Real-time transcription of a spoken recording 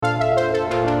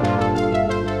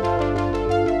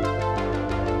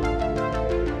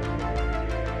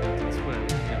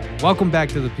Welcome back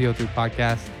to the PO3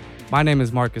 podcast. My name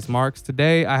is Marcus Marks.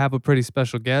 Today, I have a pretty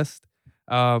special guest.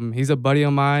 He's a buddy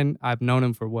of mine. I've known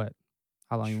him for what?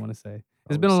 How long you want to say?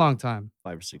 It's been a long time.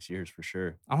 5 or 6 years for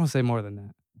sure. I want to say more than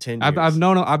that. 10 years. I've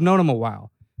known him a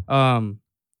while.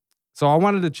 So I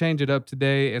wanted to change it up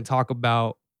today and talk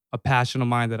about a passion of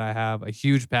mine that I have, a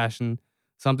huge passion,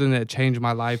 something that changed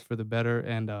my life for the better.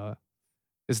 And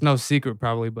it's no secret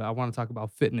probably, but I want to talk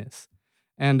about fitness.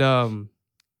 And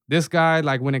this guy,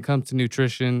 like when it comes to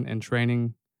nutrition and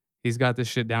training, he's got this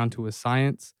shit down to a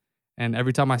science. And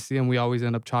every time I see him, we always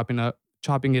end up chopping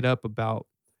it up about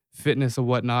fitness and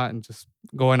whatnot, and just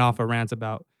going off of rants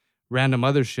about random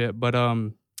other shit. But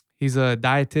he's a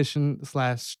dietitian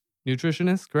slash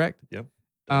nutritionist, correct? Yep.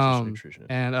 Nutritionist.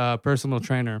 And a personal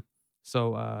trainer.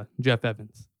 So Jeff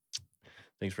Evans.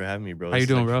 Thanks for having me, bro. How you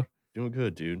doing, bro? Doing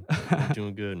good, dude. I'm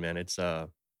doing good, man. It's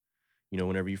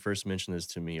whenever you first mentioned this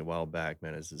to me a while back,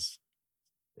 man, it's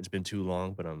been too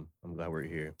long, but I'm glad we're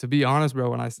here. To be honest, bro,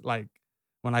 when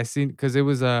I seen, because it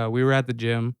was we were at the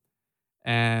gym,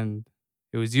 and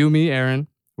it was you, me, Aaron.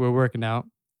 We were working out,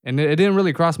 and it didn't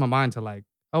really cross my mind to like,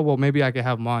 oh well, maybe I could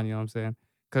have him on. You know what I'm saying?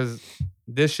 Because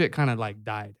this shit kind of like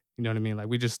died. You know what I mean? Like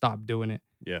we just stopped doing it.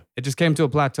 Yeah. It just came to a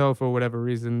plateau for whatever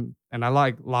reason, and I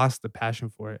like lost the passion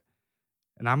for it.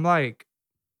 And I'm like,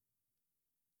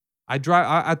 I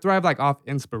thrive like off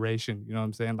inspiration. You know what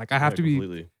I'm saying? Like I have to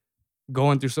be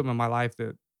going through something in my life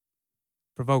that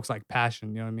provokes like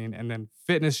passion. You know what I mean? And then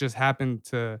fitness just happened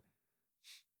to.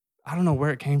 I don't know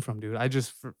where it came from, dude. I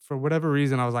just, for whatever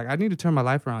reason, I was like, I need to turn my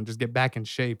life around, just get back in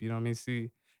shape. You know what I mean? See,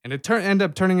 and it ended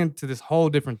up turning into this whole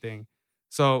different thing.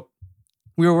 So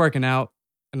we were working out,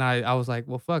 and I was like,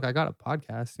 well, fuck, I got a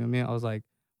podcast. You know what I mean? I was like,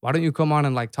 why don't you come on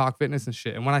and like talk fitness and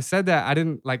shit? And when I said that, I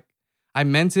didn't like, I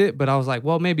meant it, but I was like,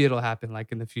 well, maybe it'll happen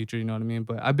like in the future. You know what I mean?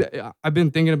 But I've been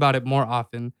thinking about it more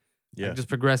often. Yeah. Like just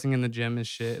progressing in the gym and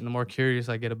shit. And the more curious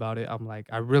I get about it, I'm like,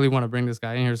 I really want to bring this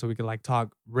guy in here so we can like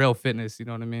talk real fitness. You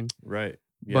know what I mean? Right.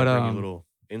 Yeah. But bring a little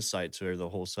insight to the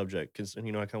whole subject, because I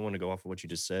kind of want to go off of what you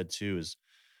just said too. Is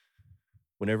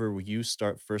whenever you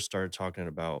first started talking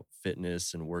about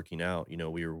fitness and working out,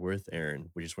 we were with Aaron.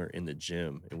 We just weren't in the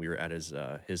gym, and we were at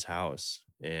his house,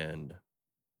 and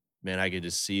man, I could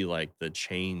just see like the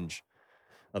change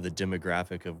of the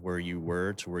demographic of where you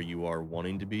were to where you are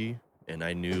wanting to be. And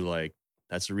I knew like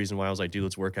that's the reason why I was like, dude,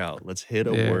 let's work out. Let's hit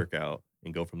a workout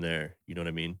and go from there. You know what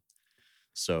I mean?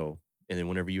 So, and then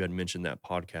whenever you had mentioned that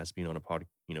podcast, being on a pod,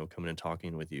 coming and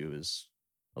talking with you, I was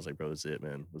like, bro, that's it,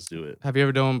 man. Let's do it. Have you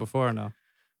ever done one before or no?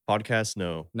 Podcast?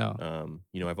 No. No.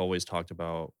 I've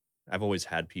always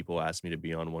had people ask me to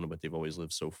be on one, but they've always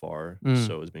lived so far.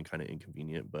 So it's been kind of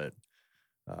inconvenient, but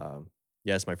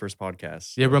yeah, it's my first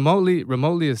podcast. So. Yeah,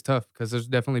 remotely is tough because there's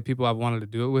definitely people I've wanted to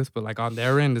do it with, but like on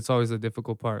their end, it's always a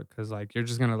difficult part because like you're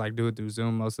just gonna like do it through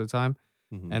Zoom most of the time,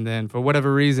 and then for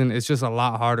whatever reason, it's just a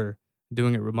lot harder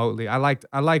doing it remotely. I like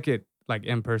it like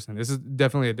in person. This is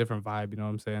definitely a different vibe. You know what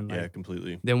I'm saying? Like, yeah,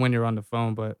 completely. Than when you're on the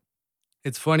phone, but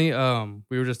it's funny.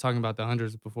 We were just talking about the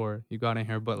hundreds before you got in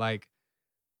here, but like,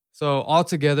 so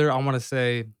altogether, I want to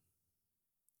say,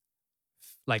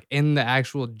 like in the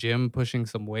actual gym pushing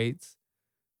some weights.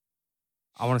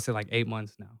 I want to say like 8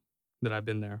 months now that I've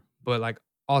been there. But like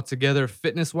altogether,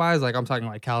 fitness wise, like I'm talking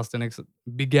like calisthenics,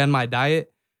 began my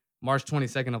diet March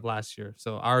 22nd of last year.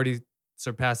 So I already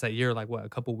surpassed that year, like what, a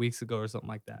couple weeks ago or something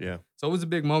like that. Yeah. So it was a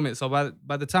big moment. So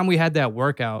by the time we had that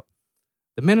workout,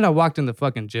 the minute I walked in the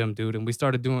fucking gym, dude, and we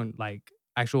started doing like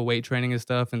actual weight training and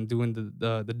stuff and doing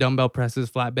the dumbbell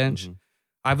presses, flat bench,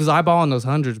 I was eyeballing those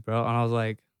hundreds, bro. And I was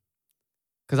like,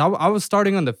 because I was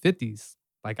starting on the 50s.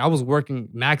 Like I was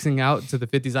maxing out to the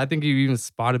 50s. I think you even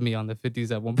spotted me on the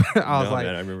 50s at one point. I was like,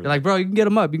 man, I remember you're like, bro, you can get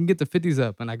them up. You can get the 50s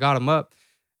up. And I got them up.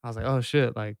 I was like, oh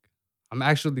shit. Like I'm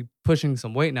actually pushing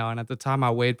some weight now. And at the time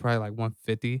I weighed probably like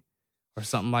 150 or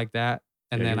something like that.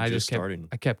 And then I just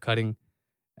kept cutting.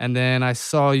 And then I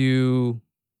saw you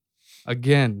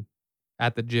again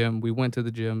at the gym. We went to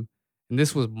the gym, and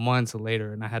this was months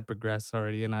later, and I had progressed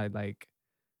already. And I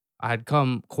had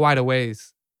come quite a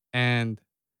ways. And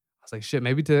I was like, shit,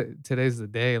 maybe today's the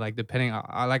day. Like, depending,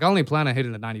 I only plan on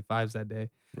hitting the 95s that day.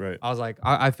 Right. I was like,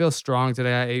 I feel strong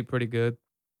today. I ate pretty good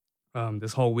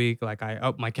this whole week. Like, I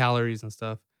upped my calories and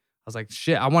stuff. I was like,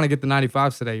 shit, I want to get the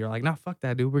 95s today. You're like, nah, fuck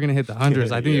that, dude. We're going to hit the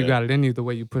 100s. I think you got it in you the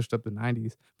way you pushed up the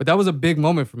 90s. But that was a big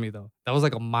moment for me, though. That was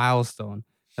like a milestone.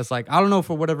 That's like, I don't know,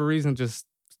 for whatever reason, just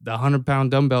the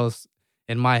 100-pound dumbbells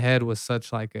in my head was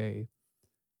such like an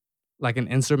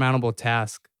insurmountable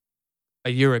task a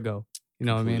year ago. You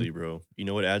know what I mean? Bro. You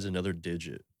know, it adds another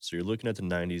digit. So you're looking at the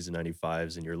 90s and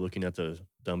 95s, and you're looking at the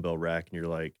dumbbell rack, and you're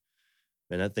like,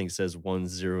 Man, that thing says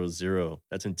 100.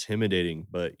 That's intimidating.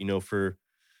 But, for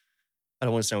I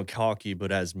don't want to sound cocky,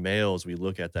 but as males, we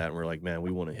look at that and we're like, man,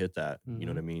 we want to hit that. You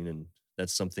know what Mhm. I mean? And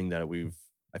that's something that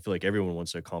I feel like everyone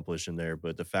wants to accomplish in there.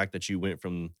 But the fact that you went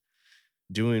from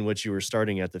doing what you were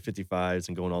starting at the 55s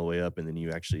and going all the way up, and then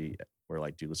you actually were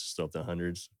like, dude, let's just throw up the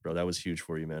hundreds, bro. That was huge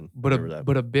for you, man. I But a remember that.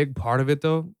 but a big part of it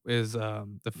though is,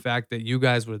 the fact that you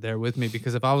guys were there with me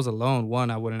because if I was alone, 1,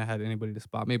 I wouldn't have had anybody to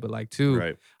spot me, but, like, 2,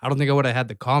 Right. I don't think I woulda had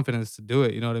the confidence to do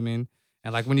it, you know what I mean?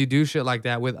 And, like, when you do shit like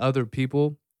that with other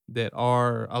people that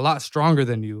are a lot stronger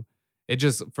than you, it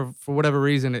just for whatever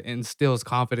reason, it instills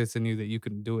confidence in you that you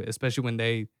can do it, especially when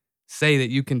they say that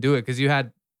you can do it because you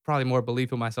had probably more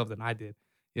belief in myself than I did,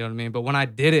 you know what I mean? But when I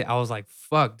did it, I was like,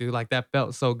 "Fuck, dude," like, that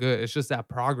felt so good. It's just that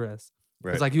progress.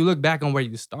 'Cause, Right. like, you look back on where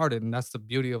you started, and that's the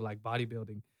beauty of, like,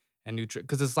 bodybuilding and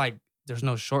cause it's like, there's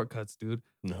no shortcuts, dude.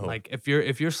 No. Like, if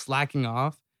you're slacking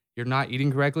off, you're not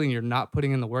eating correctly, and you're not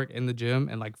putting in the work in the gym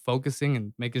and, like, focusing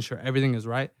and making sure everything is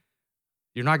right,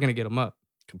 you're not gonna get them up.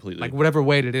 Like, Completely. whatever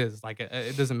weight it is, like,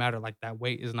 it doesn't matter, like, that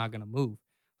weight is not gonna move.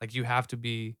 Like, you have to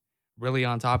be really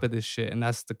on top of this shit, and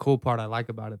that's the cool part I like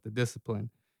about it, the discipline.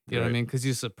 You know what I Right. mean? Cause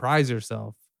you surprise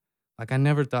yourself. Like, I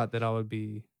never thought that I would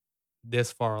be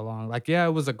this far along. Like, yeah,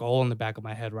 it was a goal in the back of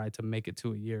my head, right, to make it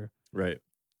to a year, Right.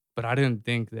 but I didn't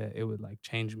think that it would, like,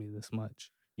 change me this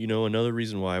much. Another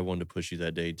reason why I wanted to push you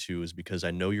that day too is because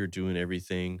I know you're doing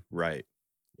everything right.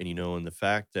 And the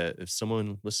fact that if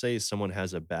someone, let's say someone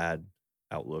has a bad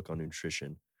outlook on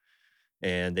nutrition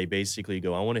and they basically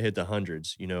go, I want to hit the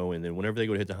hundreds, and then whenever they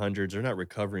go to hit the hundreds, they're not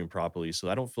recovering properly. So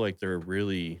I don't feel like they're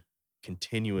really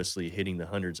continuously hitting the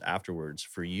hundreds afterwards.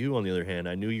 For you, on the other hand,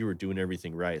 I knew you were doing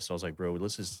everything right. So I was like, bro,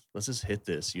 let's just hit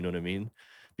this. You know what I mean?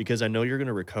 Because I know you're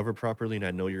gonna recover properly and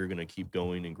I know you're gonna keep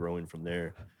going and growing from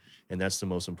there. And that's the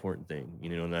most important thing,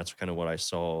 and that's kind of what I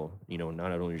saw,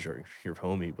 not only as your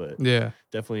homie, but Yeah,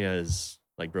 definitely as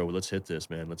like, bro, let's hit this,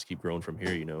 man. Let's keep growing from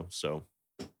here. So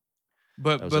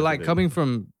that was but, like, definitely big. coming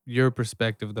from your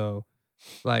perspective, though,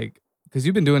 like, cause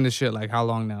you've been doing this shit, like, how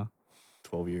long now?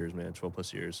 12 years, man, 12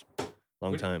 plus years.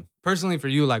 Long What time. personally for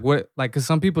you, like, what like, cause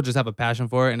some people just have a passion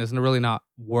for it, and it's really not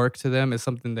work to them, it's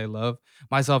something they love,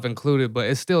 myself included, but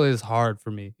it still is hard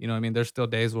for me, you know what I mean? There's still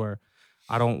days where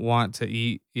I don't want to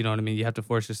eat, you know what I mean? You have to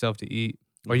force yourself to eat,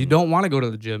 or you Hmm. don't wanna go to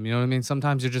the gym, you know what I mean?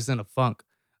 Sometimes you're just in a funk.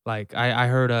 Like, I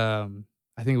heard, I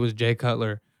think it was Jay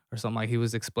Cutler or something, like, he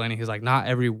was explaining, he's like, "Not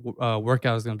every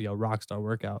workout is gonna be a rock star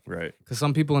workout," Right. because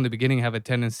some people in the beginning have a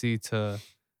tendency to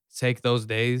take those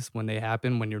days when they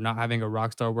happen, when you're not having a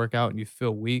rock star workout and you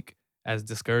feel weak as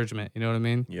discouragement, you know what I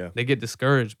mean? Yeah. They get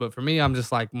discouraged, but for me, I'm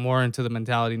just, like, more into the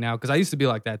mentality now because I used to be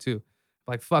like that too.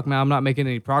 Like, "Fuck, man, I'm not making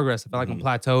any progress. I feel like I'm Hmm.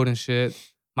 plateaued and shit.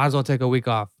 Might as well take a week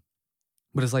off."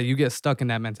 But it's like you get stuck in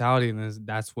that mentality, and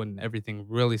that's when everything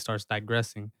really starts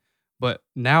digressing. But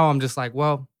now I'm just like,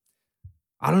 "Well,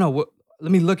 I don't know what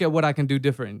let me look at what I can do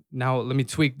different. Now let me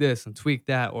tweak this and tweak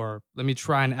that, or let me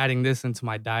try and adding this into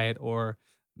my diet, or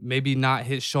maybe not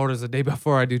hit shoulders the day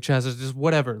before I do chest, or just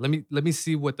whatever. Let me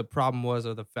see what the problem was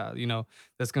or the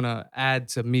that's gonna add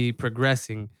to me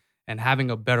progressing and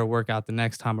having a better workout the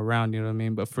next time around. You know what I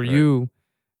mean? But for Right. you,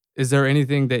 is there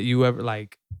anything that you ever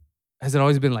like? Has it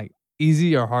always been like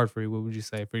easy or hard for you? What would you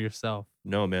say for yourself?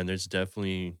 No, man, it's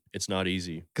not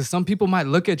easy. Because some people might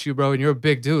look at you, bro, and you're a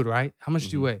big dude, right? How much do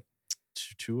you Hmm. weigh?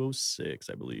 206,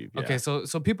 I believe. Okay, Yeah.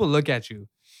 so people look at you.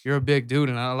 You're a big dude,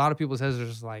 and a lot of people's heads are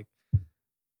just like,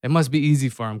 it must be easy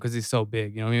for him because he's so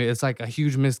big. You know what I mean? It's like a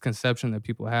huge misconception that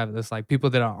people have. It's like people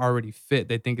that are already fit,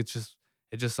 they think it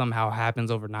just somehow happens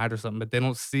overnight or something, but they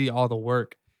don't see all the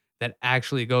work that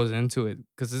actually goes into it.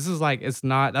 Because this is like it's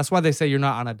not. That's why they say you're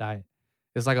not on a diet.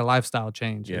 It's like a lifestyle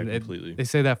change, Yeah, and completely. they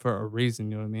say that for a reason.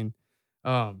 You know what I mean?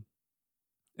 Um,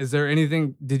 is there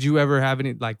anything? Did you ever have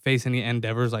any like face any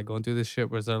endeavors like going through this shit?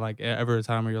 Was there like ever a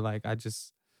time where you're like, I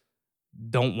just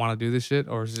don't wanna do this shit,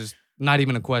 or is it just not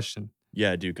even a question?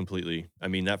 Yeah, dude, completely. I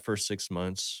mean, that first 6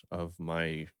 months of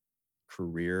my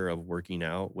career of working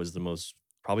out was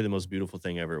probably the most beautiful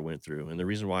thing I ever went through. And the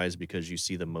reason why is because you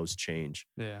see the most change.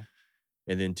 Yeah.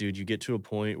 And then, dude, you get to a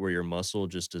point where your muscle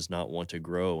just does not want to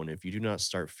grow. And if you do not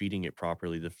start feeding it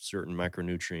properly, the certain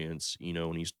micronutrients,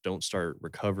 and you don't start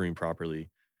recovering properly,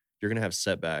 you're going to have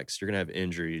setbacks. You're going to have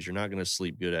injuries. You're not going to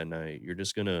sleep good at night. You're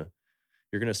going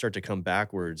to start to come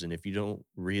backwards. And if you don't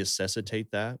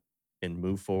resuscitate that and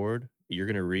move forward, you're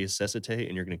going to resuscitate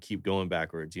and you're going to keep going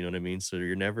backwards. You know what I mean? So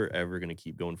you're never, ever going to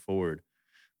keep going forward.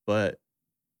 But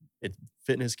it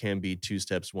fitness can be 2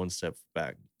 steps, 1 step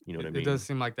back, you know what I It does mean?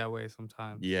 seem like that way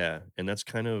sometimes. Yeah, and that's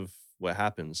kind of what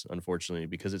happens, unfortunately,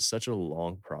 because it's such a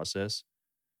long process.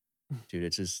 Dude,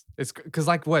 it's just It's because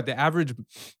like what the average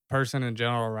person in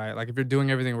general, right? Like if you're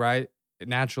doing everything right, it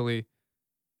naturally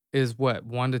is what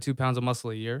 1 to 2 pounds of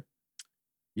muscle a year.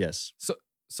 yes. So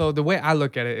so the way I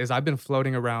look at it is I've been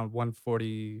floating around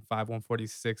 145,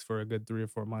 146 for a good 3 or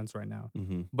 4 months right now.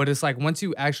 Mhm. But it's like once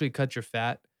you actually cut your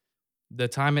fat, the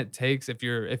time it takes if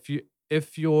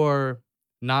you're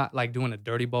not like doing a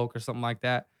dirty bulk or something like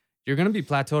that, you're gonna be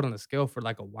plateaued on the scale for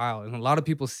like a while. And a lot of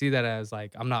people see that as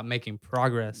like I'm not making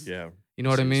progress. Yeah. You know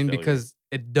You what I see it as mean? failure. Because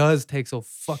it does take so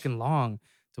fucking long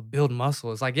to build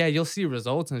muscle. It's like, yeah, you'll see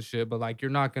results and shit, but like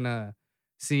you're not gonna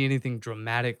see anything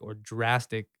dramatic or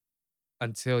drastic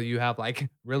until you have like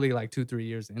really like 2, 3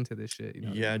 years into this shit. You know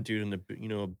what I Yeah, mean? dude, and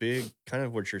a big kind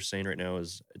of what you're saying right now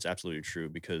is it's absolutely true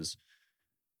because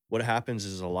what happens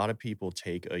is a lot of people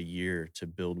take a year to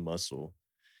build muscle.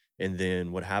 And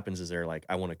then what happens is they're like,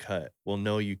 I want to cut. Well,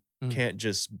 no, you Mm, can't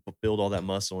just build all that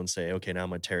muscle and say, okay, now I'm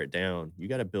going to tear it down. You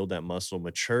got to build that muscle,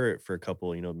 mature it for a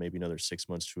couple, maybe another 6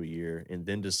 months to a year, and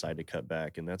then decide to cut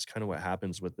back. And that's kind of what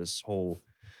happens with this whole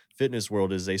fitness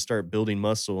world is they start building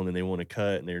muscle and then they want to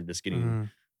cut and they're just getting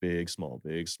mhm. big, small,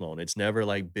 big, small. And it's never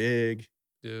like big,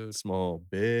 Dude. small,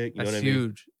 big. You know That's what I mean?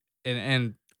 huge.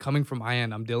 And coming from my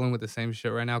end, I'm dealing with the same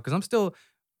shit right now because 'cause I'm still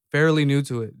fairly new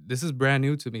to it. This is brand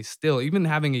new to me still, even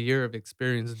having a year of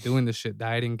experience doing this shit,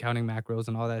 dieting, counting macros,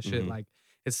 and all that shit, Hmm. like,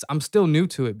 I'm still new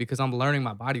to it because I'm learning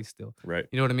my body still. Right.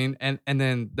 You know what I mean? And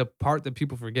then the part that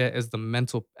people forget is the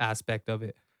mental aspect of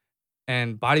it.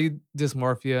 And body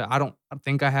dysmorphia, I don't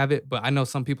think I have it, but I know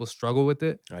some people struggle with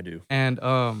it. I do. And,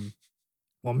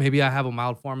 well, maybe I have a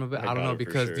mild form of it. I I don't got know it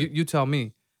for because you sure. you tell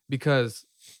me because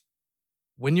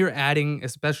when you're adding,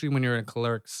 especially when you're in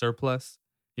caloric surplus,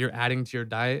 you're adding to your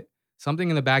diet, something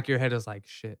in the back of your head is like,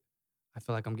 shit, I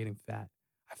feel like I'm getting fat.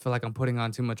 I feel like I'm putting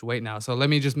on too much weight now. So let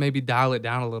me just maybe dial it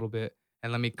down a little bit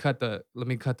and let me cut the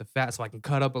fat so I can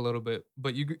cut up a little bit.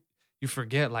 But you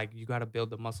forget like you got to build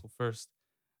the muscle first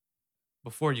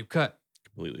before you cut.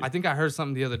 I Completely. think I heard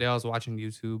something the other day. I was watching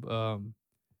YouTube,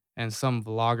 and some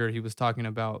vlogger he was talking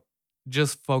about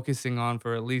just focusing on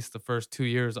for at least the first 2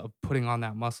 years of putting on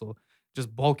that muscle,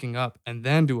 just bulking up and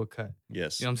then do a cut.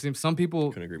 You know Yes. what I'm saying? Some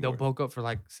people Couldn't agree they'll more. bulk up for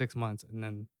like 6 months and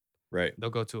then Right. they'll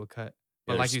go to a cut.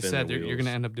 Yeah, But they're like you spinning their said, you're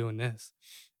gonna wheels. end up doing this,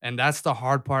 and that's the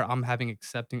hard part. I'm having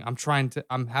accepting.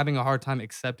 I'm having a hard time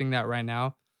accepting that right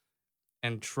now,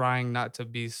 and trying not to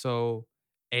be so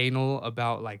anal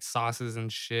about like sauces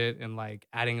and shit and like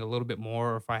adding a little bit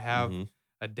more. Or if I have Hmm.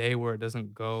 a day where it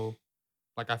doesn't go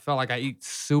like I felt like I eat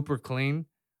super clean,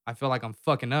 I feel like I'm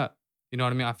fucking up. You know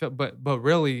what I mean? I feel but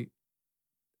really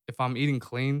if I'm eating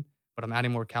clean, but I'm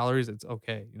adding more calories, it's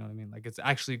okay. You know what I mean? Like it's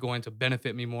actually going to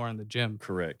benefit me more in the gym. You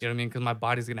Correct. know what I mean? Because my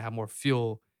body's gonna have more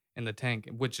fuel in the tank,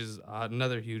 which is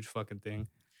another huge fucking thing.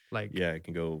 Like, Yeah, it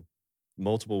can go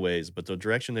multiple ways, but the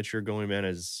direction that you're going, man,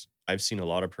 is I've seen a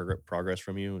lot of progress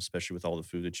from you, especially with all the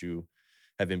food that you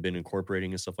haven't been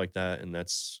incorporating and stuff like that. And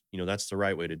that's the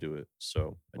right way to do it.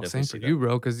 So I well, definitely same for see that. you,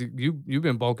 bro, because you've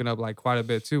been bulking up like quite a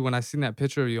bit too. When I seen that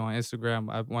picture of you on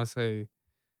Instagram, I want to say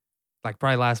like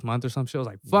probably last month or some shit. I was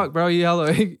like, Mhm. fuck, bro, you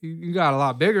hella, you got a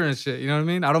lot bigger and shit. You know what I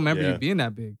mean? I don't remember you Yeah, being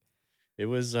that big. it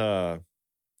was, I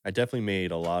definitely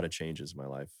made a lot of changes in my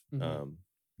life. Mhm.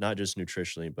 Not just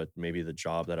nutritionally, but maybe the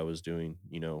job that I was doing,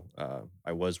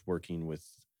 I was working with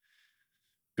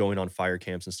going on fire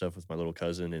camps and stuff with my little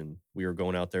cousin, and we were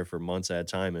going out there for months at a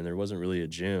time, and there wasn't really a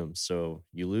gym. So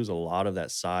you lose a lot of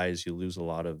that size. You lose a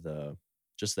lot of the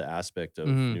aspect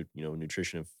of Mhm.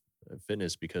 nutrition and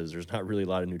fitness because there's not really a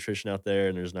lot of nutrition out there,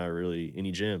 and there's not really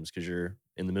any gyms because you're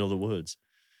in the middle of the woods.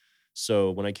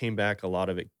 So when I came back, a lot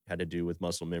of it had to do with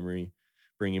muscle memory,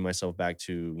 bringing myself back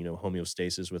to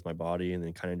homeostasis with my body, and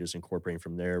then kind of just incorporating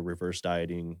from there. Reverse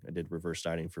dieting. I did reverse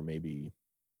dieting for maybe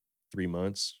 3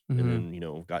 months and Mhm. then,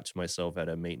 got to myself at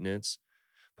a maintenance,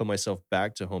 put myself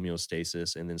back to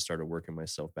homeostasis and then started working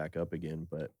myself back up again.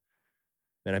 But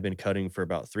man, I've been cutting for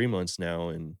about 3 months now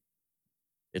and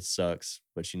it sucks.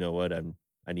 But you know what?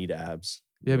 I need abs.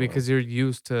 Yeah, because you're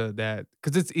used to that.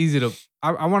 Because it's easy to.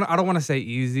 I don't want to say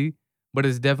easy, but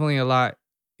it's definitely a lot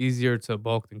easier to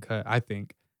bulk than cut. I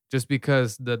think just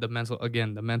because the mental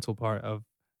again the mental part of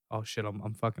oh shit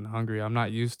I'm fucking hungry. I'm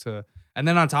not used to. And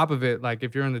then on top of it, like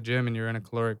if you're in the gym and you're in a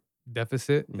caloric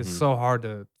deficit, it's Mhm. so hard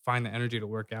to find the energy to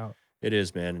work out. It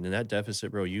is, man. And in that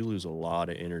deficit, bro, you lose a lot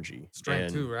of energy.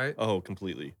 Strength too, And right? oh,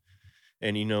 completely.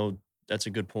 And that's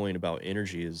a good point about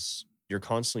energy is you're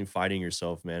constantly fighting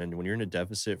yourself, man. And when you're in a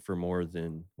deficit for more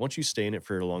than once you stay in it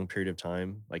for a long period of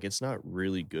time, like it's not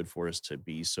really good for us to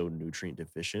be so nutrient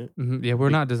deficient. Mhm, yeah, we're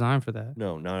Be- not designed for that.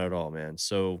 no, not at all, man.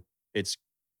 So it's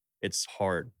it's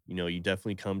hard. You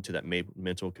definitely come to that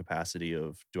mental capacity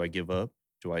of do I give up?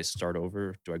 Do I start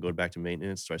over? Do I go back to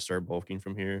maintenance? Do I start bulking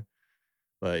from here?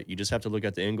 But you just have to look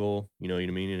at the end goal, you know what I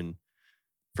mean? And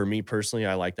for me personally,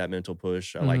 I like that mental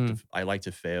push. Mhm. I like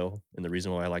to fail, and the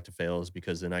reason why I like to fail is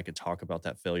because then I could talk about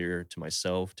that failure to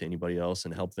myself, to anybody else,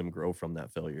 and help them grow from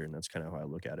that failure, and that's kinda how I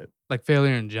look at it. Like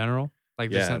failure in general,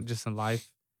 like Yeah. just in life.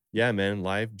 Yeah, man,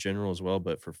 life general as well,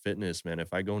 but for fitness, man,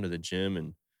 if I go into the gym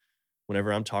and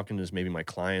whenever I'm talking to maybe my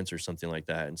clients or something like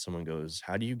that, and someone goes,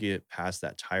 "How do you get past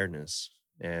that tiredness?"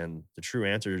 And the true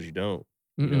answer is you don't.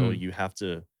 You know, Mm-mm. you have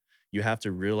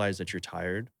to realize that you're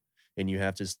tired, and you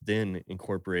have to then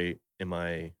incorporate, am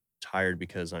I tired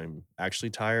because I'm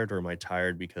actually tired, or am I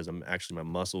tired because I'm actually my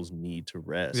muscles need to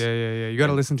rest? Yeah, yeah, yeah. You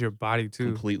gotta And listen to your body too.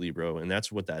 completely, bro. And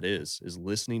that's what that is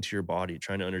listening to your body,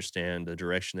 trying to understand the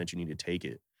direction that you need to take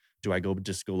it. Do I go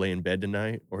lay in bed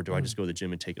tonight, or do I just Mm. go to the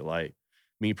gym and take it light?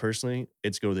 Me personally,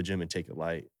 it's go to the gym and take it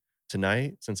light.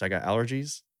 Tonight, since I got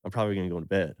allergies, I'm probably gonna go to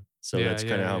bed. So Yeah, that's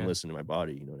kind yeah, of how I'm yeah. listening to my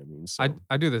body. You know what I mean? I So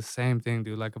I do the same thing,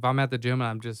 dude. Like if I'm at the gym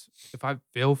and if I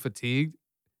feel fatigued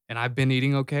and I've been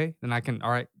eating okay, then I can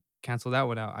all right, cancel that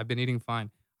one out. I've been eating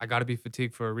fine. I gotta be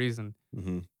fatigued for a reason.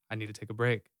 mhm. I need to take a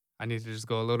break. I need to just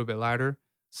go a little bit lighter,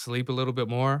 sleep a little bit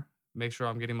more, make sure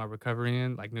I'm getting my recovery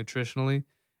in, like nutritionally,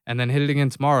 and then hit it again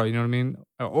tomorrow. You know what I mean?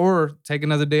 Or take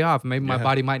another day off. Maybe my Yeah.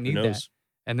 body might Who need that, knows?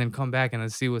 and then come back and then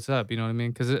see what's up. You know what I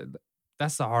mean? Because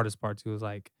that's the hardest part too. Is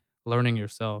like learning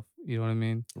yourself. You know what I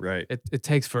mean? Right. It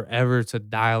takes forever to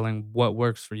dial in what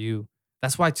works for you.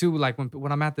 That's why too. Like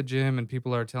when I'm at the gym and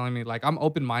people are telling me, like I'm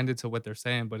open minded to what they're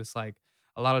saying, but it's like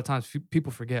a lot of times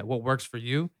people forget what works for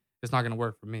you is not gonna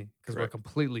work for me because we're Correct.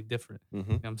 completely different. hmm You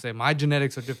know what I'm saying? My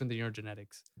genetics are different than your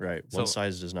genetics. Right. One So,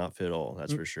 size does not fit all.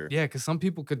 That's for sure. yeah, because some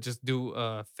people could just do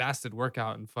a fasted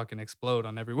workout and fucking explode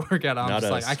on every workout. I'm Not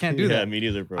just like, I us. can't do Yeah, that. me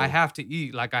neither, I bro. have to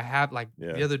eat. Like I have like the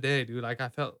Yeah. other day, dude, like I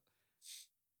felt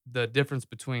the difference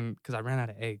between because I ran out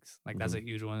of eggs. Like that's hmm a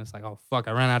huge one. It's like, oh fuck,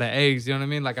 I ran out of eggs. You know what I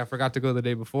mean? Like I forgot to go the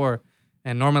day before.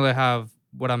 And normally I have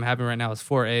what I'm having right now is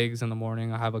 4 eggs in the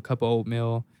morning. I have a cup of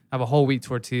oatmeal. I have a whole wheat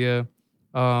tortilla.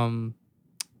 Um,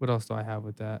 what else do I have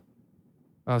with that?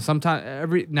 Sometime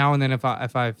every now and then, if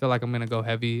I feel like I'm gonna go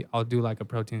heavy, I'll do like a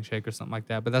protein shake or something like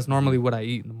that. But that's hmm normally what I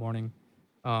eat in the morning,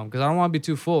 because I don't want to be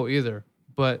too full either.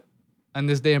 But on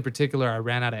this day in particular, I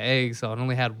ran out of eggs, so I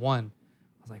only had one.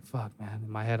 I was like, "Fuck, man!" In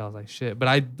my head, I was like, "Shit!" But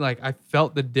I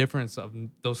felt the difference of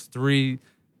those three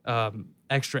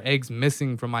extra eggs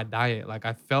missing from my diet. Like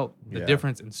I felt the Yeah.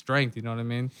 difference in strength. You know what I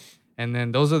mean? And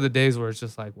then those are the days where it's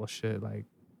just like, "Well, shit!" Like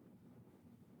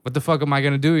what the fuck am I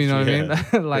gonna do? You know what I Yeah.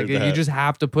 mean? Like Heard you that. just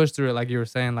have to push through it, like you were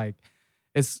saying. Like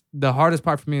it's the hardest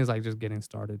part for me is like just getting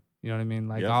started. You know what I mean?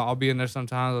 Like Yep. I'll be in there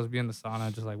sometimes. I'll be in the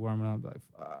sauna, just like warming up. Like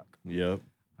fuck, Yep.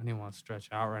 I didn't want to stretch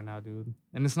out right now, dude.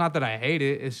 And it's not that I hate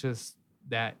it. It's just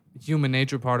that human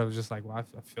nature part of just like, well,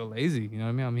 I feel lazy. You know what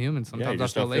I mean? I'm human. Yeah, you're Sometimes I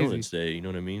just feel not feeling it lazy. today. You know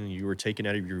what I mean? You were taken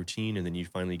out of your routine, and then you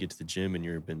finally get to the gym, and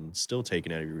you've been still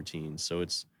taken out of your routine. So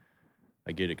it's,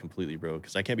 I get it completely, bro.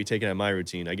 Because I can't be taken out of my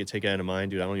routine. I get taken out of mine,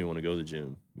 dude. I don't even want to go to the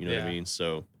gym. You know what I Yeah. mean?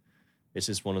 So it's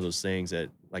just one of those things that,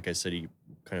 like I said,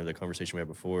 kind of the conversation we had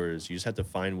before is you just have to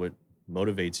find what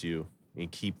motivates you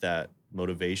and keep that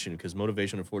motivation because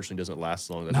motivation, unfortunately, doesn't last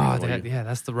long. That's the No, reason why you,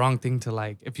 that's the wrong thing to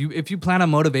like. If you plan on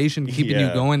motivation keeping you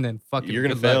yeah, going, then you're fucking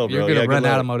gonna good luck. fail, You're bro. gonna Yeah, good run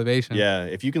out of luck. motivation. Yeah,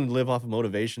 if you can live off of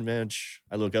motivation, man,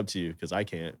 I look up to you because I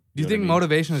can't. Do You you know what I think mean?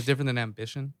 motivation is different than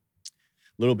ambition?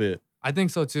 A little bit, I think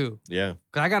so too. yeah.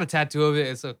 'Cause I got a tattoo of it.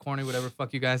 It's a corny, whatever.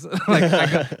 Fuck you guys. Like I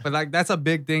got, but like that's a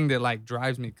big thing that like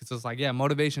drives me because it's like, yeah,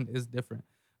 motivation is different.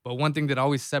 But one thing that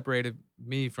always separated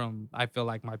me from, I feel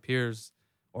like my peers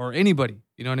or anybody,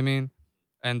 you know what I mean?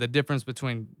 And the difference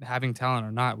between having talent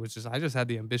or not, which is I just had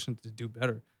the ambition to do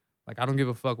better. Like I don't give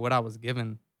a fuck what I was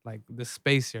given, like this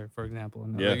space here, for example.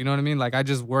 And Yeah, you know what I mean? Like I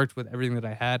just worked with everything that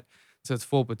I had to its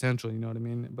full potential. You know what I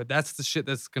mean? But that's the shit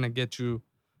that's gonna get you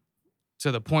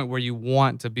to the point where you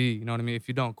want to be, you know what I mean? If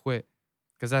you don't quit,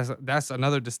 because that's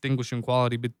another distinguishing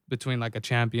quality between like a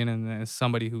champion and then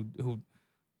somebody who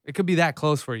it could be that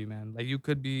close for you, man. Like you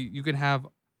could have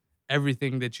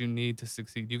everything that you need to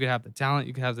succeed. You could have the talent,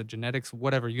 you could have the genetics,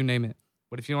 whatever you name it.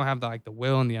 But if you don't have the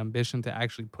will and the ambition to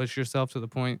actually push yourself to the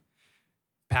point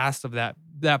past of that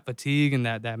fatigue and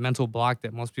that mental block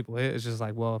that most people hit, it's just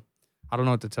like, well, I don't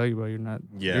know what to tell you, bro. You're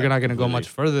yeah, not gonna go much completely.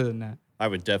 further than that. I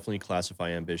would definitely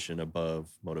classify ambition above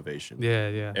motivation Yeah,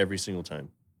 yeah. every single time.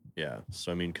 Yeah.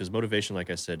 So I mean, because motivation, like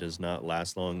I said, does not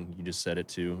last long. You just said it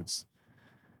too. It's,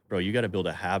 bro, you got to build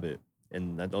a habit,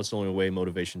 and that's the only way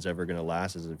motivation's ever gonna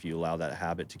last is if you allow that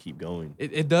habit to keep going.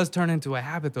 It does turn into a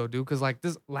habit though, dude. Cause like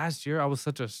this last year, I was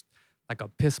such like a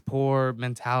piss poor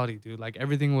mentality, dude. Like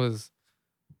everything was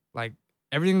like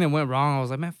everything that went wrong, I was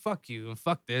like, man, fuck you and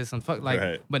fuck this and fuck like.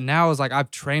 Right. But now it's like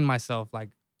I've trained myself like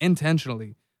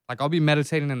intentionally. Like I'll be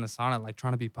meditating in the sauna, like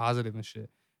trying to be positive and shit.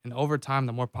 And over time,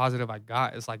 the more positive I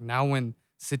got, it's like now when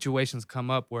situations come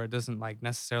up where it doesn't like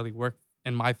necessarily work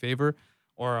in my favor,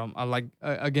 or I like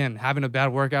again having a bad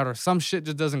workout or some shit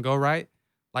just doesn't go right,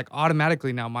 like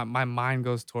automatically now my mind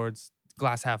goes towards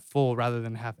glass half full rather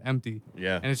than half empty.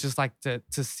 Yeah. And it's just like to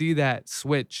see that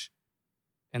switch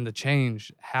and the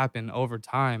change happen over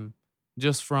time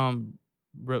just from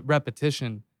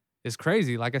repetition is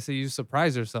crazy. Like I said, you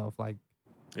surprise yourself.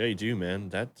 Yeah, you do, man.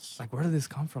 That's Like where did this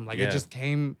come from? Like it yeah, just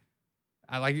came.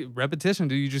 I like repetition.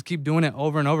 Do you just keep doing it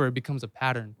over and over? It becomes a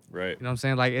pattern. right. You know what I'm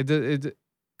saying? Like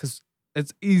because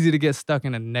it's easy to get stuck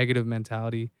in a negative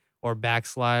mentality or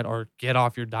backslide or get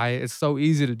off your diet. It's so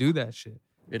easy to do that shit.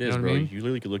 It You know is, what I bro. mean? You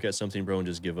literally could look at something, bro, and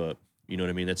just give up. You know what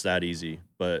I mean? It's that easy.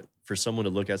 But for someone to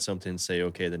look at something and say,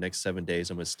 okay, the next 7 days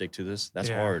I'm gonna stick to this, that's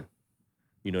Yeah. hard.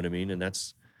 You know what I mean? And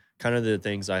that's kind of the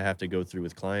things I have to go through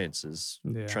with clients is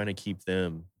Yeah. trying to keep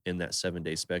them in that 7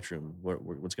 day spectrum.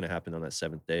 What's gonna happen on that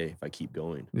seventh day if I keep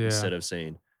going? Yeah. Instead of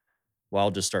saying, well,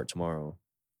 I'll just start tomorrow.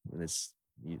 And it's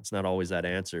not always that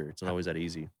answer. It's not Ha- always that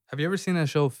easy. Have you ever seen that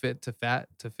show Fit to Fat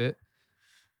to Fit?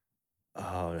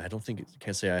 Oh, I don't think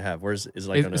can't say I have. Where's is it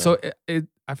like on So a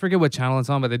I forget what channel it's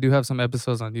on, but they do have some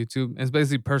episodes on YouTube. It's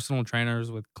basically personal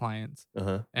trainers with clients.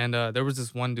 uh-huh. And there was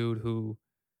this one dude who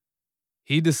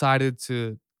he decided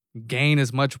to gain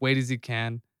as much weight as he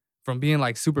can from being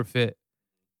like super fit.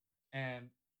 And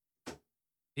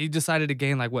he decided to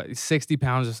gain like what 60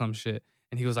 pounds or some shit.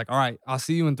 And he was like, all right, I'll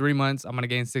see you in 3 months. I'm gonna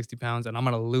gain 60 pounds and I'm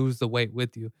gonna lose the weight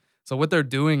with you. So what they're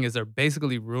doing is they're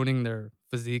basically ruining their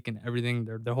physique and everything,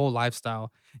 their whole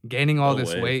lifestyle, gaining all No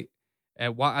this way. weight.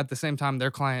 And while at the same time,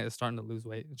 their client is starting to lose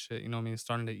weight and shit. You know what I mean?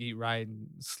 Starting to eat right and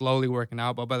slowly working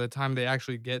out. But by the time they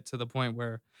actually get to the point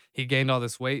where he gained all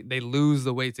this weight, they lose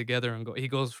the weight together and go. He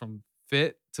goes from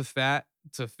fit to fat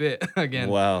to fit again.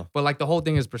 Wow. But like the whole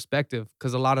thing is perspective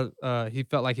because a lot of he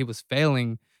felt like he was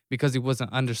failing because he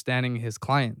wasn't understanding his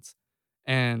clients.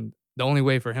 And the only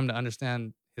way for him to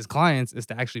understand his clients is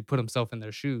to actually put himself in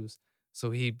their shoes.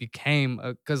 So he became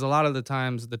because a lot of the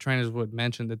times the trainers would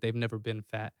mention that they've never been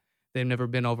fat, they've never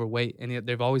been overweight, and yet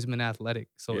they've always been athletic.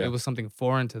 So it Yeah. was something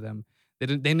foreign to them.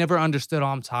 They never understood, oh,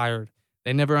 I'm tired.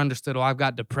 They never understood, oh, I've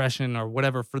got depression or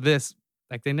whatever for this.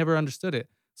 Like they never understood it.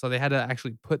 So they had to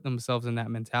actually put themselves in that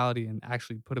mentality and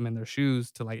actually put them in their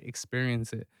shoes to like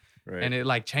experience it. Right. And it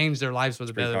like changed their lives for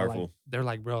It's the pretty better. Like powerful. they're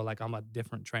like, bro, like I'm a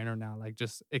different trainer now. Like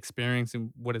just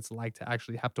experiencing what it's like to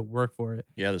actually have to work for it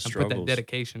Yeah, the and put that struggles.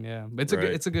 dedication. Yeah. But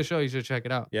Right. it's a good show. You should check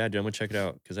it out. Yeah, dude, I'm gonna check it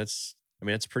out because that's I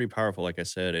mean, it's pretty powerful. Like I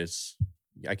said, it's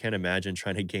I can't imagine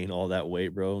trying to gain all that weight,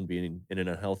 bro, and being in an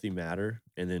unhealthy manner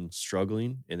and then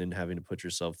struggling and then having to put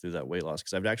yourself through that weight loss.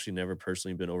 Cause I've actually never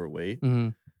personally been overweight.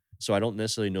 Mhm. So I don't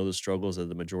necessarily know the struggles that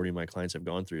the majority of my clients have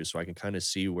gone through. So I can kind of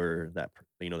see where that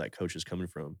coach is coming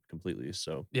from completely.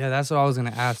 So Yeah, that's what I was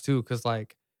gonna ask too. Cause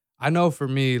like I know for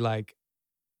me, like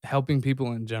helping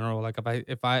people in general, like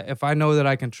if I know that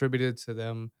I contributed to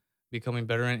them becoming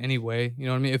better in any way, you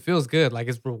know what I mean? It feels good, like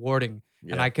it's rewarding.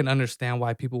 And yeah, I can understand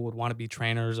why people would want to be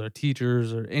trainers or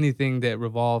teachers or anything that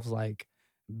revolves like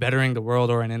bettering the world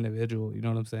or an individual. You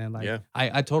know what I'm saying? Like yeah,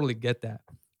 I totally get that.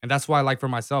 And that's why like for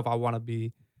myself, I want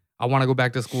to go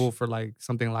back to school for like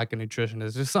something like a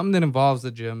nutritionist. Just something that involves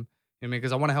the gym. You know what I mean?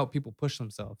 Because I want to help people push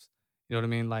themselves. You know what I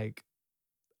mean? Like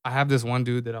I have this one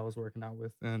dude that I was working out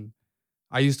with and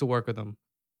I used to work with him,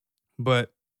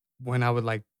 but when I would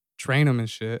like train him and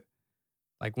shit,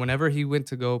 like whenever he went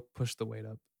to go push the weight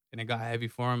up and it got heavy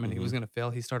for him and he was hmm gonna fail,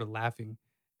 he started laughing.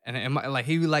 And like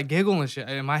he would like giggle and shit.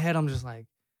 In my head, I'm just like,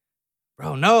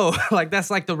 bro, no, like that's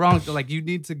like the wrong. Like you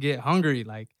need to get hungry.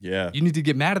 Like yeah, you need to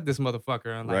get mad at this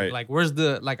motherfucker. And right, where's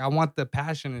the like? I want the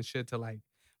passion and shit to like,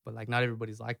 but like not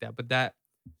everybody's like that. But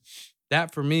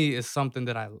that for me is something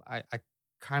that I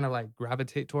kind of like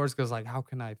gravitate towards because like how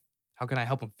can I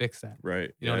help him fix that?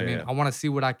 right, You know yeah, what I yeah, mean? yeah. I want to see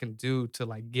what I can do to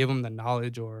like give him the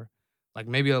knowledge or like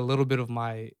maybe a little bit of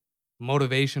my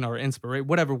motivation or inspiration,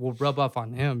 whatever will rub off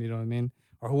on him. You know what I mean?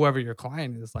 Or whoever your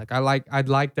client is. Like I'd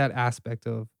like that aspect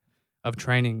of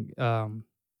training.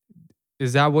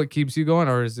 Is that what keeps you going,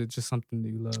 or is it just something that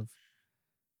you love?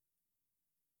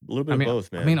 A little bit I of mean,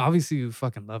 both, man. obviously you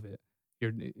fucking love it.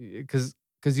 You're because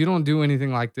you don't do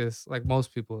anything like this. Like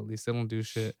most people, at least, they don't do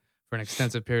shit for an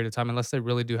extensive period of time unless they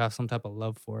really do have some type of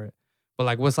love for it. But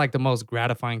like, what's like the most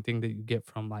gratifying thing that you get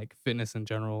from like fitness in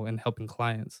general and helping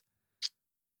clients?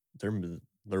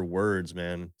 Their words,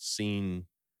 man. Seeing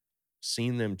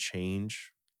them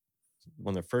change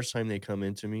when the first time they come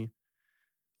into me.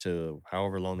 to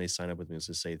however long they sign up with me. Let's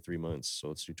just say 3 months. So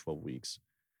let's do 12 weeks.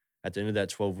 At the end of that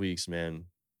 12 weeks, man,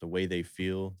 the way they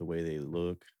feel, the way they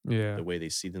look, Yeah. the way they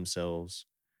see themselves,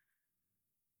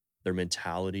 their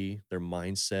mentality, their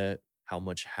mindset, how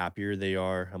much happier they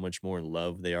are, how much more in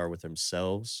love they are with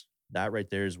themselves. That right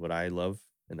there is what I love.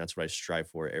 And that's what I strive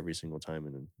for every single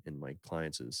time in my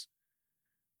clients is,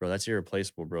 bro, that's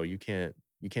irreplaceable, bro. You can't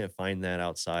find that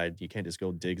outside. You can't just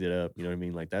go dig it up. You know what I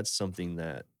mean? Like that's something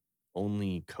that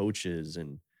only coaches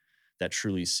and that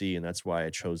truly see. And that's why I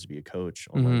chose to be a coach,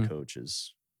 online Mhm. coach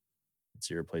is it's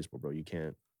irreplaceable, bro. You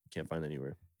can't find that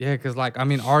anywhere. Yeah, because like I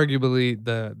mean, arguably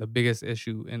the biggest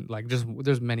issue and like just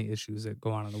there's many issues that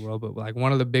go on in the world, but like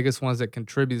one of the biggest ones that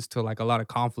contributes to like a lot of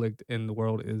conflict in the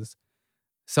world is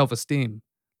self-esteem.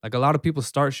 Like a lot of people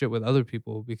start shit with other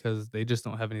people because they just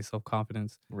don't have any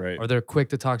self-confidence Right. or they're quick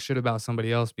to talk shit about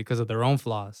somebody else because of their own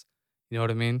flaws. You know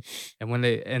what I mean?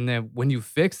 And then when you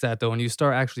fix that though, and you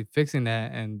start actually fixing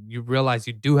that and you realize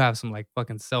you do have some like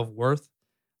fucking self-worth,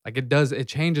 like it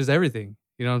changes everything.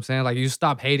 You know what I'm saying? Like you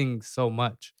stop hating so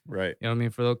much. Right. You know what I mean?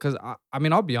 For because I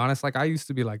mean, I'll be honest, like I used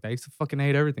to be like that. I used to fucking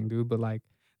hate everything, dude. But like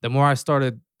the more I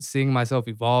started seeing myself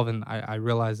evolve and I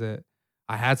realized that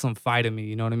I had some fight in me,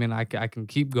 you know what I mean? I can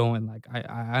keep going. Like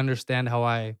I understand how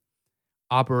I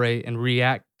operate and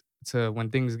react to when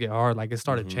things get hard. Like it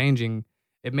started Hmm. changing.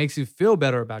 It makes you feel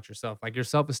better about yourself. Like your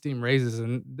self-esteem raises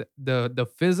and the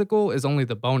physical is only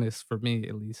the bonus for me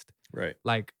at least. Right.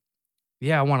 Like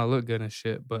yeah, I wanna look good and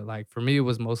shit, but, like, for me, it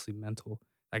was mostly mental.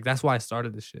 Like, that's why I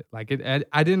started this shit. Like,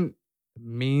 I didn't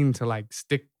mean to, like,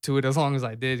 stick to it as long as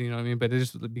I did, you know what I mean? But it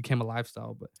just became a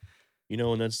lifestyle, but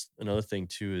And that's another thing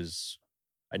too is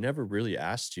I never really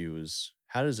asked you is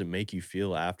how does it make you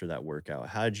feel after that workout?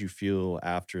 How did you feel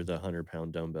after the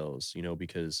 100-pound dumbbells?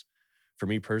 Because for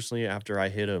me personally, after I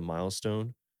hit a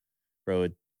milestone, bro,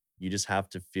 you just have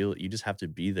to feel it. You just have to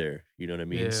be there. You know what I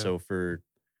mean? yeah. So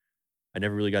I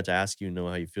never really got to ask you know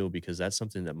how you feel because that's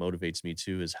something that motivates me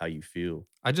too is how you feel.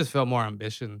 I just felt more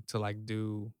ambition to, like,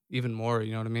 do even more,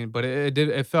 you know what I mean? But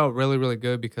it felt really, really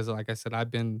good because, like I said, I've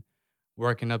been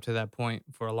working up to that point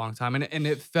for a long time, and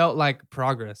it felt like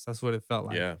progress. That's what it felt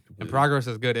like, Yeah, and completely. progress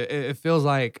is good. It feels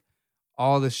like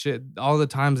all the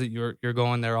times that you're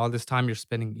going there, all this time you're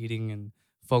spending eating and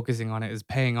focusing on it is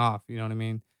paying off, you know what I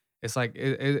mean? It's like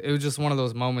it was just one of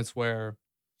those moments where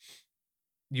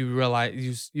you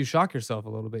realize you shock yourself a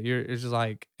little bit. It's just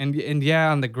like and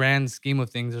yeah, on the grand scheme of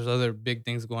things, there's other big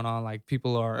things going on. Like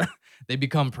people are they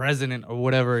become president or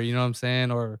whatever, you know what I'm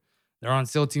saying? Or they're on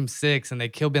SEAL Team 6 and they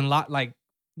kill Bin Laden. Like,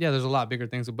 yeah, there's a lot bigger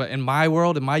things. But in my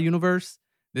world, in my universe,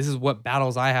 this is what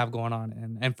battles I have going on.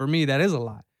 And for me, that is a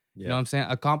lot. You know Yeah. what I'm saying?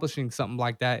 Accomplishing something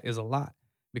like that is a lot.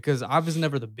 Because I was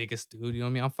never the biggest dude, you know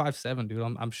what I mean? I'm 5'7", dude.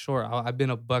 I'm short. I've been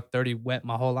a buck 30 wet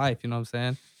my whole life, you know what I'm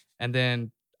saying? And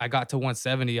then I got to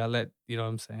 170, I let, you know what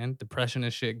I'm saying, depression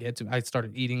and shit get to me. I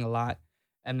started eating a lot.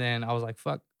 And then I was like,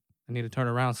 fuck, I need to turn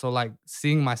around. So like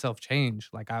seeing myself change,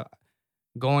 like I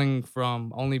going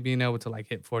from only being able to like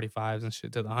hit 45s and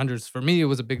shit to the hundreds, for me, it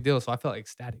was a big deal. So I felt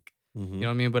ecstatic. You Hmm. know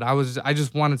what I mean? But I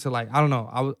just wanted to like, I don't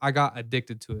know. I got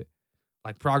addicted to it.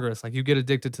 Like progress. Like you get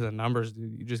addicted to the numbers,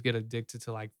 dude. You just get addicted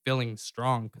to like feeling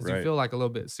strong because you Right. feel like a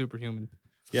little bit superhuman.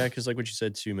 Yeah, because like what you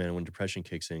said too, man, when depression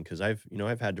kicks in, because I've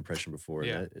had depression before,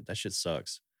 and Yeah. that shit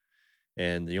sucks.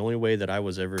 And the only way that I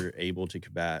was ever able to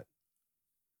combat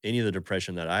any of the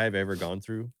depression that I've ever gone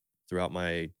through throughout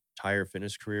my entire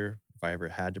fitness career, if I ever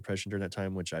had depression during that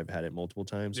time, which I've had it multiple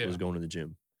times, was Yeah. going to the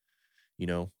gym.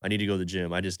 I need to go to the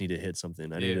gym. I just need to hit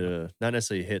something. I need Yeah. to not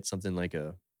necessarily hit something like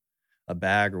a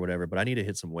bag or whatever, but I need to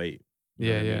hit some weight. You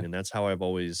know what Yeah. I mean? Yeah. And that's how I've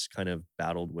always kind of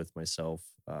battled with myself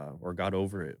or got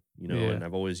over it, Yeah. and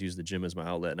I've always used the gym as my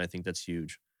outlet. And I think that's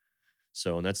huge.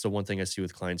 So, and that's the one thing I see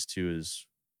with clients too is,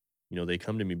 they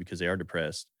come to me because they are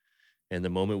depressed. And the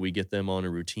moment we get them on a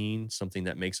routine, something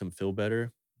that makes them feel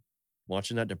better,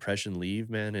 watching that depression leave,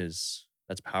 man, that's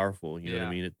powerful. You know what I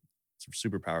Yeah. mean? It's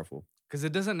super powerful. 'Cause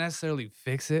it doesn't necessarily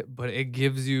fix it, but it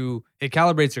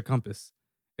calibrates your compass.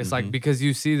 It's like Hmm. because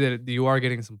you see that you are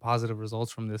getting some positive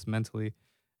results from this mentally,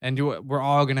 and we're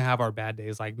all gonna have our bad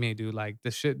days like me, dude. Like,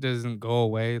 this shit doesn't go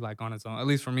away, like, on its own, at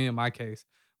least for me in my case,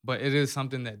 but it is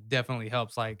something that definitely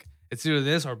helps, like, it's either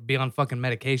this or be on fucking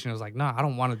medication. It's like, "Nah, I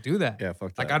don't wanna do that." Yeah,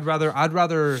 fuck Like, that. I'd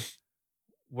rather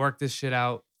work this shit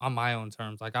out on my own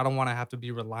terms. Like, I don't wanna have to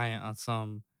be reliant on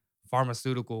some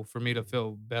pharmaceutical for me to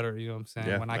feel better, you know what I'm saying?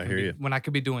 Yeah, I hear you. When I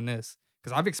could be doing this,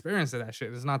 because 'Cause I've experienced that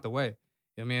shit. It's not the way. You know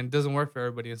what I mean? It doesn't work for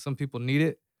everybody, and some people need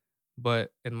it,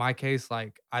 but in my case,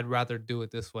 like, I'd rather do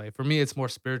it this way. For me, it's more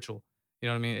spiritual. You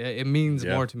know what I mean? It means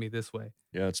Yeah, more to me this way.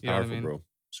 yeah, it's You know what I powerful, mean? bro.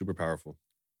 Super powerful.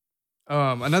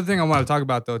 Another thing I wanna talk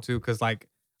about though too, because like,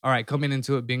 all right, coming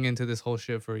into it, being into this whole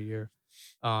shit for a year,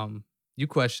 you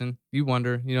question, you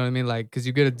wonder, you know what I mean? Like, because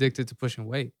you get addicted to pushing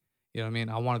weight. You know what I mean?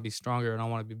 I want to be stronger and I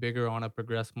want to be bigger. I want to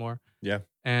progress more. Yeah.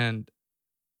 And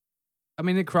I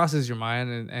mean, it crosses your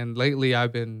mind. And lately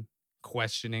I've been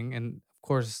questioning. And of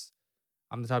course,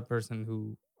 I'm the type of person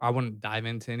who I wouldn't dive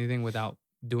into anything without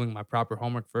doing my proper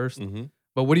homework first. Hmm.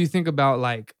 But what do you think about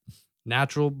like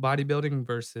natural bodybuilding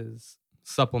versus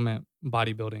supplement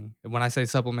bodybuilding? And when I say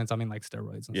supplements, I mean like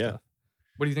steroids and Yeah. stuff.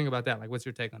 What do you think about that? Like, what's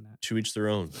your take on that? To each their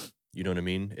own. You know what I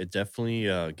mean? It definitely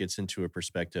gets into a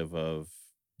perspective of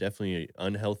definitely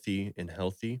unhealthy and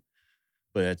healthy.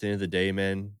 But at the end of the day,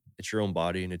 man, it's your own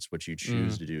body and it's what you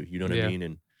choose Mm, to do. You know what I yeah. mean?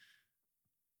 And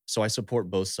so I support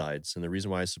both sides. And the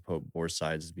reason why I support both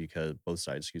sides,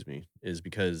 excuse me, is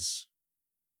because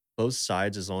both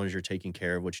sides, as long as you're taking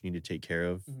care of what you need to take care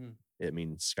of, Mhm. I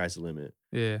mean, sky's the limit.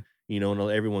 Yeah. You know,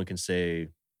 and everyone can say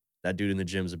that dude in the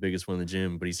gym is the biggest one in the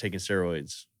gym, but he's taking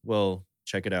steroids. Well,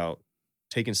 check it out.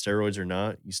 Taking steroids or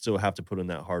not, you still have to put in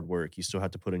that hard work. You still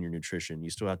have to put in your nutrition. You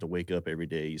still have to wake up every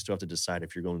day. You still have to decide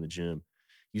if you're going to the gym.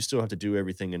 You still have to do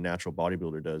everything a natural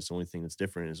bodybuilder does. The only thing that's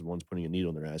different is one's putting a needle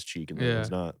in their ass cheek and the other Yeah.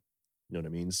 one's not. You know what I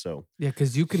mean? So Yeah,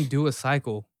 because you can do a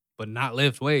cycle, but not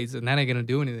lift weights, and that ain't gonna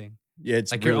do anything. yeah,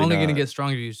 it's Like, you're really only gonna not. get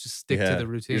stronger, you just stick to Yeah, the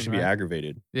you're routine, just gonna be right?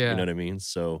 aggravated. You know Yeah. what I mean?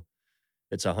 So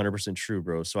it's 100% true,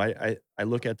 bro. So I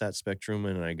look at that spectrum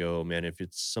and I go, man, if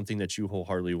it's something that you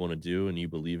wholeheartedly want to do and you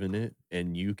believe in it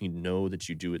and you can know that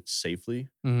you do it safely,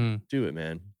 Mhm. do it,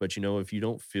 man. But you know, if you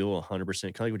don't feel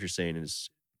 100%, kind of like what you're saying is,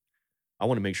 I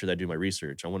want to make sure that I do my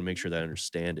research. I want to make sure that I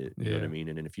understand it. You know what I Yeah. mean?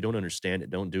 And if you don't understand it,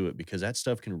 don't do it because that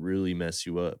stuff can really mess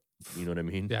you up. You know what I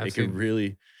mean? Yeah, I've It can seen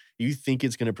really, you think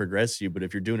it's going to progress you, but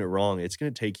if you're doing it wrong, it's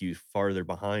going to take you farther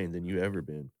behind than you ever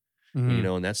been. You Mhm.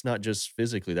 know, and that's not just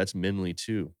physically, that's mentally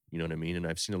too. You know what I mean? And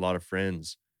I've seen a lot of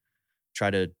friends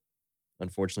try to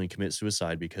unfortunately commit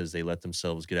suicide because they let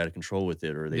themselves get out of control with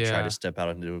it or they try to Yeah. step out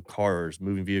into cars,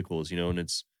 moving vehicles, you know, and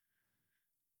it's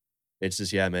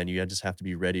just yeah, man, you just have to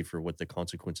be ready for what the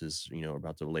consequences, you know, are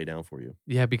about to lay down for you.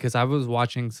 Yeah, because I was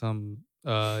watching some,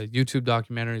 YouTube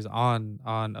documentaries on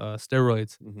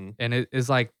steroids, Mhm. and it is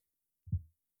like,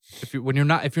 if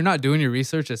you're not doing your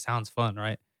research, it sounds fun,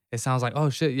 right? It sounds like, "Oh,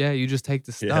 shit, yeah, you just take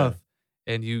the Yeah. stuff,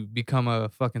 and you become a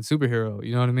fucking superhero,"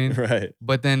 you know what I mean? Right.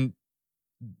 But then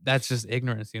that's just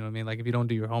ignorance, you know what I mean? Like, if you don't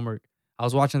do your homework. I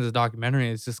was watching this documentary,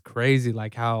 it's just crazy,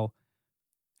 like, how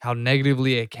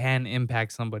negatively it can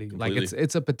impact somebody. Like, Completely.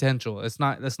 it's a potential. It's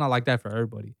not like that for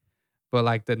everybody, but,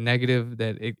 like, the negative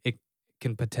that it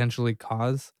can potentially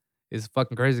cause is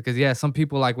fucking crazy. Because yeah, some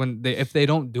people, like, when they if they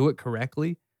don't do it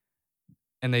correctly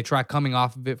and they try coming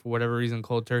off of it for whatever reason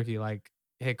cold turkey, like,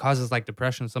 it causes, like,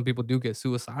 depression. Some people do get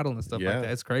suicidal and stuff like Yeah.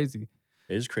 that. It's crazy.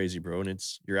 It is crazy, bro, and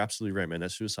you're absolutely right, man.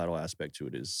 That suicidal aspect to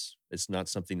it is it's not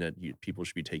something that people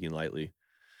should be taking lightly.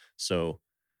 So,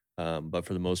 but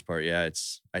for the most part, yeah,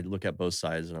 I look at both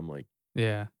sides and I'm like,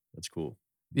 Yeah. that's cool.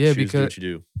 Yeah, Choose, do because what you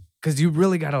do. 'cause you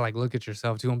really gotta, like, look at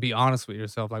yourself too and be honest with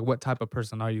yourself, like, what type of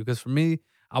person are you? Because for me,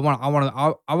 I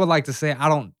would like to say I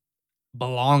don't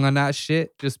belong on that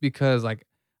shit just because, like,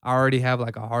 I already have,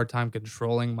 like, a hard time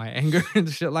controlling my anger and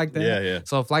shit like that. Yeah, yeah.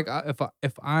 So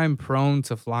if I'm prone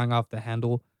to flying off the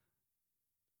handle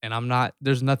and I'm not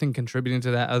there's nothing contributing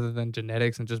to that other than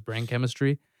genetics and just brain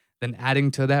chemistry, then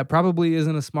adding to that probably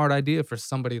isn't a smart idea for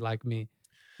somebody like me.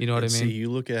 You know what I And see, mean? you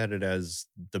look at it as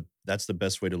that's the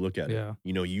best way to look at it. Yeah.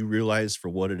 You know, you realize for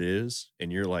what it is,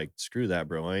 and you're like, screw that,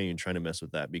 bro. I ain't even trying to mess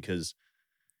with that because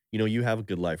you know, you have a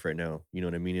good life right now. You know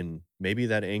what I mean? And maybe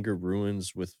that anger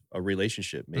ruins with a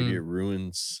relationship. Maybe it Mm,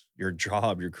 ruins your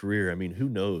job, your career. I mean, who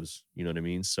knows? You know what I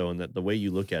mean? So, and that the way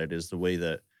you look at it is the way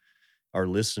that our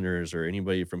listeners or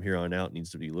anybody from here on out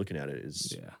needs to be looking at it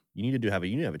is yeah. you need to have a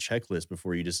checklist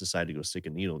before you just decide to go stick a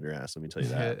needle in your ass. Let me tell you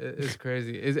Yeah, that. it's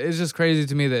crazy. It's just crazy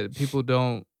to me that people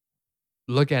don't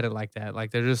look at it like that.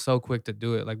 Like, they're just so quick to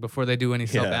do it, like, before they do any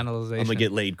Yeah. I'm gonna self-analyzation.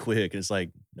 get laid quick. And it's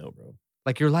like, no, bro.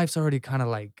 Like, your life's already kinda,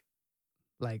 like,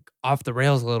 off the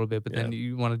rails a little bit, but Yeah. then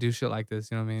you wanna do shit like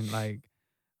this, you know what I mean? Like,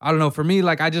 I don't know, for me,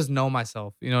 like, I just know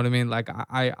myself, you know what I mean? Like,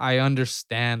 I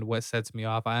understand what sets me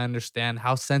off. I understand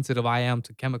how sensitive I am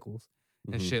to chemicals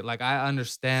and Hmm. shit. Like, I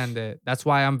understand that that's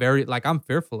why I'm very like, I'm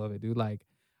fearful of it, dude. Like,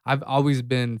 I've always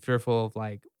been fearful of,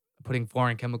 like, putting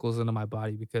foreign chemicals into my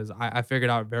body because I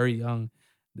figured out very young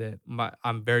that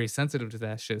I'm very sensitive to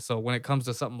that shit. So when it comes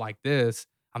to something like this,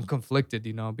 I'm conflicted,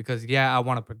 you know, because yeah, I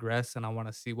wanna progress and I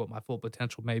wanna see what my full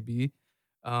potential may be.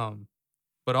 Um,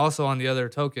 but also on the other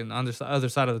token, on the other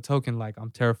side of the token, like,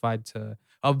 I'm terrified to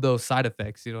of those side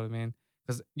effects, you know what I mean?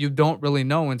 Because you don't really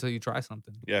know until you try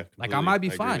something. Yeah, Like, I completely. might be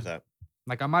I agree with fine. that.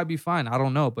 Like I might be fine. I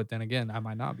don't know. But then again, I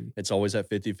might not be. It's always at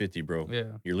 50-50, bro. Yeah.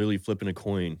 You're literally flipping a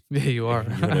coin. Yeah, you are. You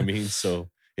know what I mean? So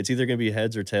it's either gonna be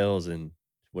heads or tails, and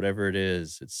whatever it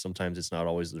is, it's sometimes it's not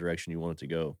always the direction you want it to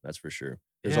go. That's for sure.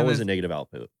 There's Yeah, always a negative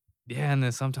output. yeah, and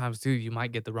then sometimes too, you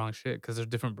might get the wrong shit because there's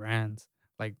different brands.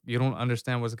 Like you don't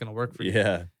understand what's gonna work for you.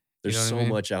 Yeah. You There's know what I so mean?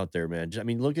 much out there, man. I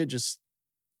mean, look at just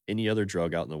any other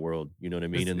drug out in the world. You know what I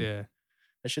mean? And Yeah.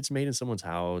 that shit's made in someone's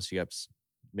house. You got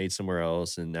made somewhere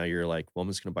else, and now you're like, well, I'm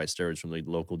just gonna buy steroids from the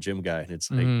local gym guy, and it's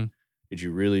like, Mhm. did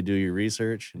you really do your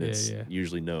research? And Yeah, it's yeah.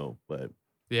 usually no, but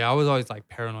Yeah, I was always like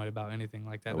paranoid about anything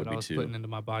like I that would that I be was too. putting into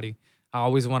my body. I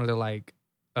always wanted to like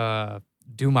uh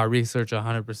do my research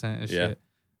 100% and Yeah, shit.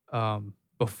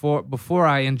 Before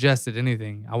I ingested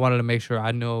anything, I wanted to make sure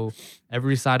I know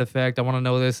every side effect. I want to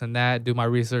know this and that, do my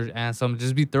research and some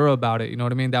just be thorough about it, you know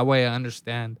what I mean? That way I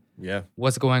understand yeah,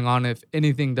 what's going on if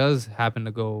anything does happen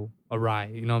to go awry,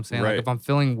 you know what I'm saying? Like right, if I'm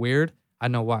feeling weird, I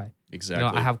know why. You know, I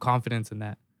exactly. have confidence in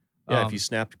that. Yeah, if you Um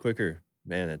snapped quicker,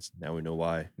 man, that's now we know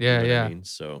why. You yeah, know what I yeah. mean?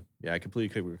 So yeah, I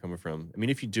completely get where you're coming from. I mean,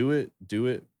 if you do it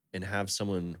and have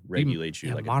someone Be regulate you,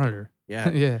 yeah, like a monitor. yeah,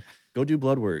 Yeah. go do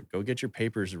blood work, go get your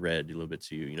papers read a little bit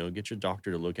to you. You know, get your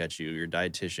doctor to look at you, your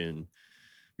dietitian,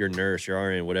 your nurse, your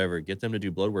RN, whatever. Get them to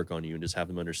do blood work on you and just have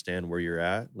them understand where you're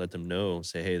at. Let them know,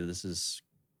 say, hey, this is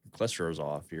cholesterol's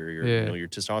off. Yeah. Your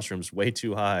testosterone's way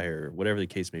too high, or whatever the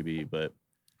case may be. But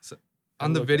So, have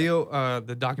on a the look at. video,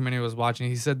 the documentary I was watching,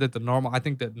 he said that I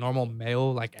think the normal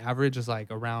male like average is like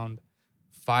around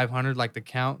 500, like the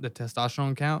count, the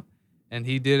testosterone count. And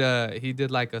he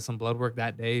did like some blood work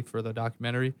that day for the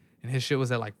documentary, and his shit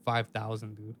was at like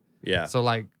 5,000, dude. Yeah, So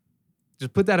like,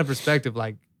 just put that in perspective.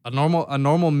 Like a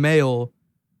normal male,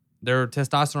 their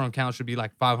testosterone count should be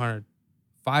like 500,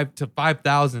 5 to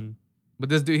 5,000. But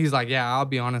this dude, he's like, yeah, I'll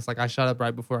be honest. Like, I shut up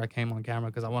right before I came on camera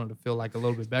because I wanted to feel like a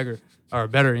little bit bigger or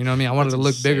better. You know what I mean? I wanted that's to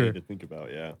look insane bigger. to think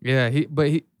about. Yeah. Yeah,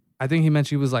 I think he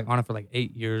mentioned he was like on it for like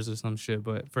 8 years or some shit.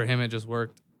 But for him, it just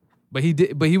worked. But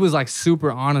he was like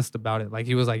super honest about it. Like,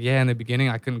 he was like, yeah, in the beginning,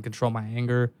 I couldn't control my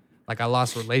anger. Like, I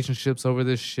lost relationships over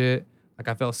this shit. Like,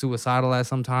 I felt suicidal at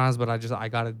sometimes, but I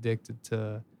got addicted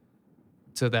to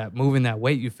that moving that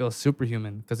weight. You feel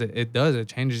superhuman because it does. It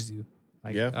changes you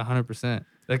like Yeah. 100%.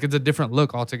 Like it's a different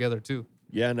look altogether too.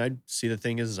 Yeah, and I see the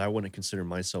thing is I wouldn't consider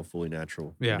myself fully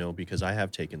natural, you Yeah. know, because I have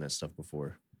taken that stuff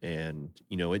before. And,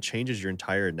 you know, it changes your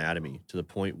entire anatomy to the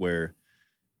point where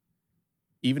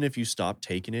even if you stop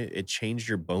taking it, it changed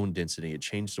your bone density. It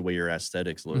changed the way your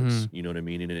aesthetics looks. Hmm. You know what I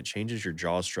mean? And it changes your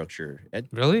jaw structure.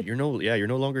 Really? You're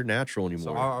no longer natural So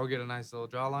anymore. I'll get a nice little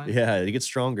jawline, Yeah, it gets but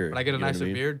stronger. I get a You know what I nicer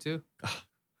mean? beard too.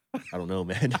 I don't know,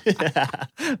 man.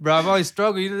 Bro, I've always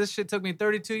struggled. You know, this shit took me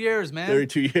 32 years, man.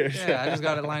 32 years. Yeah, I just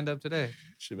got it lined up today.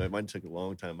 Shit, man, mine took a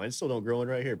long time. Mine still don't grow in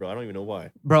right here, bro. I don't even know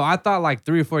why. Bro, I thought like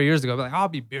 3 or 4 years ago, like I'll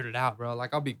be bearded out, bro.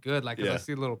 Like I'll be good. Like, cause I Yeah.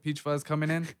 see little peach fuzz coming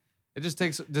in. It just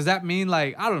takes. Does that mean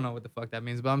like I don't know what the fuck that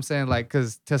means, but I'm saying like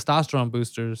cause testosterone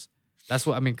boosters. That's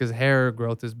what I mean. Cause hair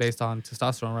growth is based on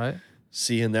testosterone, right?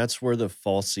 See, and that's where the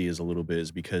falsy is a little bit,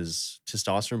 is because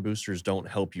testosterone boosters don't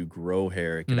help you grow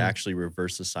hair. It could Mm. actually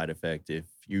reverse the side effect. If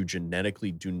you genetically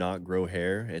do not grow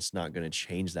hair, it's not going to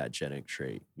change that genetic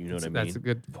trait. You know what I That's a mean?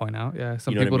 good point out. Yeah,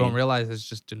 some You know what I people don't mean? realize it's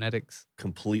just genetics.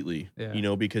 Completely. Yeah. You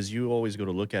know, because you always go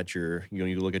to look at you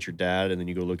look at your dad and then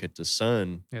you go look at the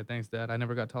son. Yeah, thanks, Dad. I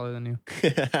never got taller than you.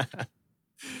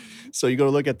 So you go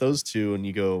to look at those two and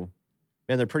you go,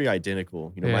 man, they're pretty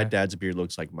identical. You know, my Yeah. dad's beard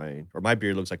looks like my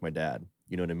beard looks like my dad.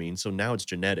 You know what I mean? So now it's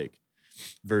genetic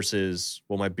versus,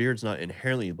 well, my beard's not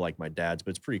inherently like my dad's,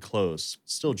 but it's pretty close.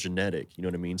 It's still genetic. You know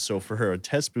what I mean? So for a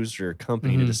test booster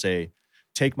company to Mhm. just say,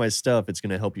 take my stuff, it's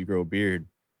going to help you grow a beard.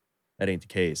 That ain't the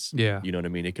case. Yeah. You know what I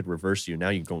mean? It could reverse you. Now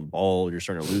you're going bald. You're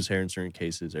starting to lose hair in certain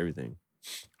cases, everything.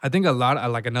 I think a lot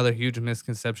like another huge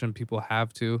misconception people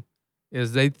have too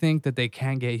is they think that they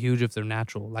can't get huge if they're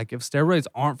natural. Like if steroids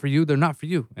aren't for you, they're not for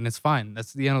you, and it's fine.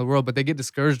 That's the end of the world. But they get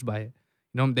discouraged by it.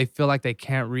 You know, they feel like they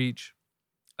can't reach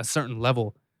a certain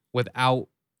level without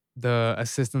the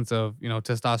assistance of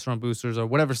testosterone boosters or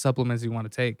whatever supplements you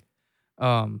want to take.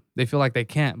 They feel like they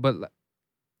can't. But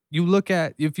you look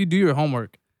at if you do your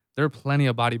homework, there are plenty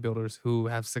of bodybuilders who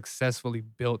have successfully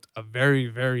built a very,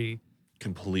 very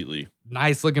Completely.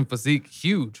 nice looking physique,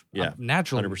 huge, Yeah,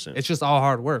 naturally. 100%. It's just all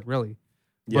hard work, really.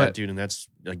 Yeah, But dude. And that's,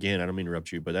 again, I don't mean to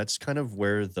interrupt you, but that's kind of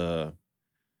where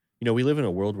we live in a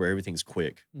world where everything's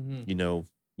quick. Mhm. You know,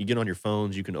 you get on your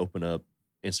phones, you can open up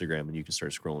Instagram and you can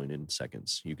start scrolling in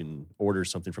seconds. You can order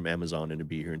something from Amazon and it'll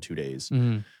be here in 2 days.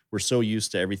 Mhm. We're so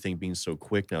used to everything being so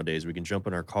quick nowadays. We can jump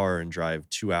in our car and drive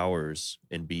 2 hours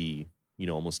and be,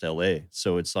 almost LA.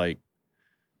 So it's like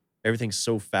everything's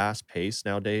so fast paced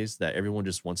nowadays that everyone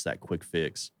just wants that quick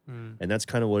fix. Mm. And that's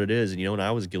kind of what it is. And and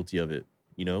I was guilty of it.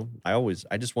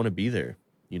 I just want to be there,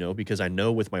 because I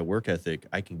know with my work ethic,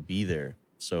 I can be there.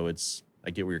 So I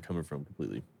get where you're coming from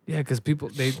completely. Yeah, because people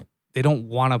they don't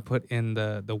want to put in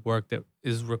the work that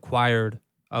is required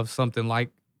of something like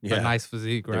a Yeah. nice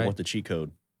physique, They right? want the cheat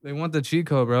code. They want the cheat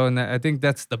code, bro, and I think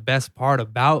that's the best part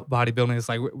about bodybuilding. It's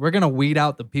like we're gonna weed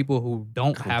out the people who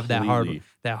don't have Completely.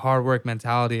 that hard work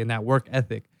mentality and that work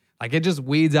ethic. Like it just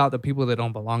weeds out the people that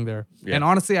don't belong there. Yeah. And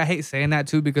honestly, I hate saying that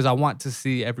too because I want to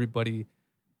see everybody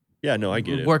Yeah. No, I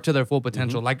get it. work to their full Hmm.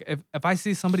 potential. Like if I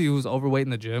see somebody who's overweight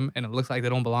in the gym and it looks like they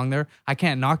don't belong there, I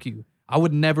can't knock you. I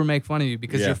would never make fun of you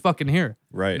because Yeah. you're fucking here.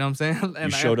 You Right. know what I'm saying? You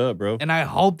And showed up, bro. I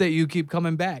hope that you keep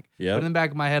coming back. But Yeah. in the back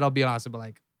of my head, I'll be honest, I'll be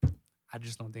like, I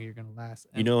just don't think you're gonna last.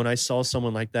 And I saw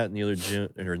someone like that in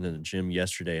the gym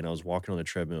yesterday, and I was walking on the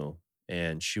treadmill,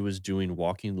 and she was doing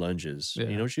walking lunges.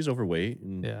 Yeah. She's overweight,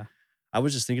 and Yeah. I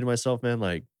was just thinking to myself, man,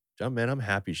 like, "Oh, man, I'm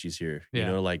happy she's here."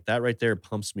 Yeah. Like that right there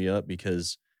pumps me up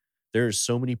because there's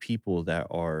so many people that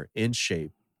are in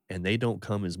shape and they don't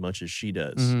come as much as she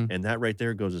does. Mhm. And that right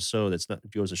there goes to show that's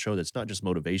not just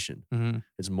motivation. Mhm.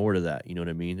 It's more to that, you know what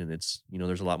I mean? And there's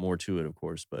a lot more to it, of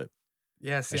course, but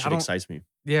Yeah, that see, shit excites me.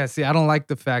 I don't like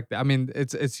the fact that I mean,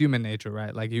 it's human nature,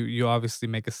 right? Like you obviously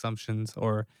make assumptions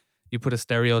or you put a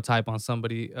stereotype on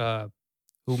somebody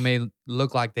who may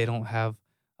look like they don't have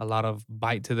a lot of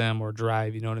bite to them or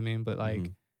drive, you know what I mean? But like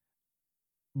Mhm.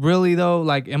 really though,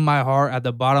 like in my heart, at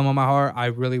the bottom of my heart, I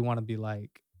really want to be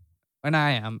like, and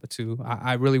I am too.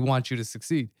 I really want you to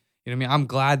succeed. You know what I mean? I'm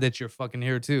glad that you're fucking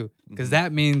here too, because Mhm.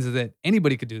 that means that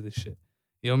anybody could do this shit.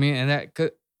 You know what I mean? And that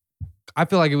could, I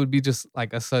feel like it would be just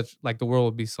like like the world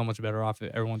would be so much better off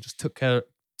if everyone just took care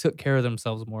of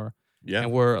themselves more Yeah,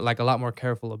 and were like a lot more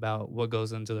careful about what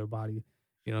goes into their body.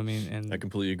 You know what I mean? I And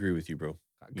completely agree with you, bro.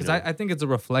 You because know, I think it's a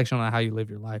reflection on how you live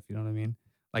your life. You know what I mean?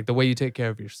 Like the way you take care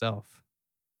of yourself.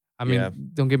 I yeah, mean,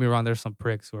 don't get me wrong. There's some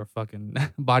pricks who are fucking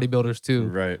bodybuilders too,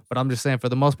 right. but I'm just saying for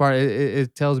the most part,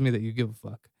 it tells me that you give a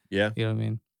fuck. Yeah. You know what I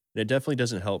mean? It definitely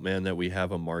doesn't help, man, that we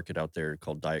have a market out there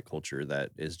called diet culture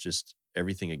that is just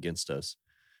everything against us.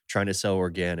 Trying to sell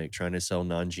organic, trying to sell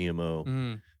non-GMO,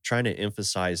 Mm, trying to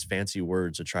emphasize fancy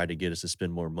words to try to get us to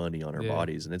spend more money on our yeah.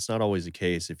 bodies. And it's not always the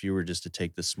case. If you were just to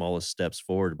take the smallest steps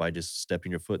forward by just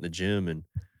stepping your foot in the gym and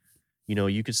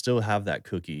you could still have that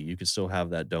cookie, you could still have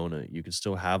that donut, you could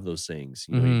still have those things.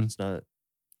 Hmm.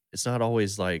 It's not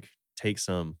always like take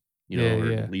some, Yeah.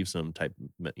 or Yeah. leave some type,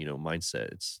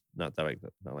 mindset. It's not like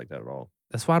that at all.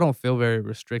 That's why I don't feel very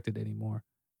restricted anymore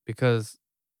because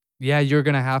yeah, you're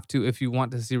gonna have to if you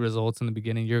want to see results in the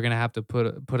beginning, you're gonna have to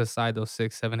put aside those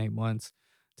 6, 7, 8 months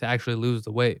to actually lose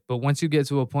the weight. But once you get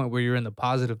to a point where you're in the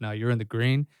positive now, you're in the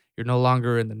green, you're no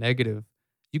longer in the negative.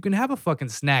 You can have a fucking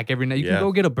snack every night. You can Yeah,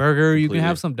 go get a burger. You can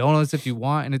have completely. some donuts if you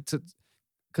want, and it's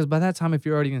because by that time, if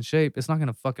you're already in shape, it's not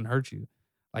gonna fucking hurt you.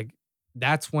 Like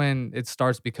that's when it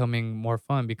starts becoming more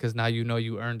fun because now you know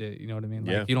you earned it. You know what I mean?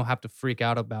 Yeah. Like you don't have to freak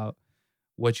out about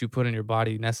what you put in your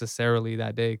body necessarily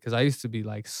that day. Cause I used to be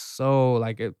like so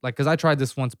like it like because I tried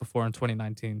this once before in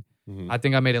 2019. Mhm. I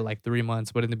think I made it like 3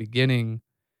 months, but in the beginning,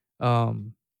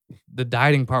 um, the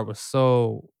dieting part was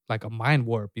so like a mind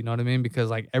warp, you know what I mean? Because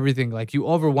like everything, like you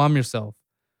overwhelm yourself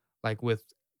like with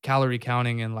calorie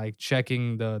counting and like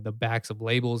checking the backs of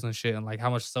labels and shit and like how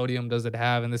much sodium does it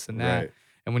have and this and that. Right.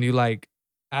 And when you like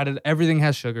added everything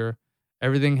has sugar,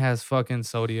 everything has fucking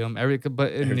sodium, but in your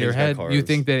Everything's got head you carbs.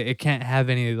 think that it can't have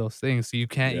any of those things, so you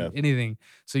can't Yeah. eat anything.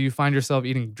 So you find yourself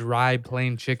eating dry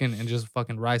plain chicken and just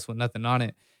fucking rice with nothing on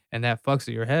it, and that fucks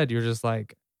with your head. You're just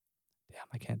like, damn,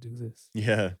 I can't do this.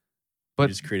 Yeah. You But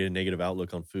just create a negative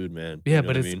outlook on food, man. You yeah, know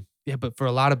but what I it's mean? yeah, but for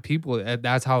a lot of people,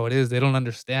 that's how it is. They don't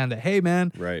understand that, "Hey,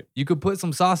 man, Right. you could put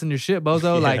some sauce in your shit,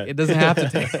 bozo." Like, Yeah. it doesn't have to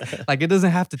taste like, it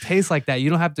doesn't have to taste like that. You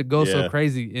don't have to go so Yeah.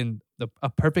 crazy. And a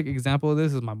perfect example of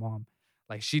this is my mom.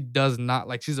 Like, she does not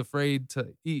like, she's afraid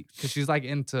to eat because she's, like,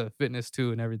 into fitness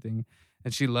too and everything,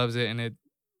 and she loves it, and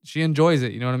she enjoys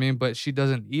it, you know what I mean? But she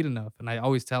doesn't eat enough, and I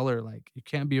always tell her, like, "You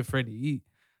can't be afraid to eat.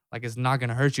 Like, it's not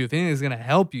gonna hurt you. If anything, it's gonna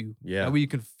help you. That Yeah. way you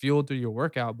can fuel through your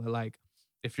workout." But, like,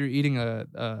 if you're eating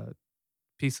a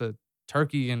piece of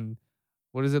turkey and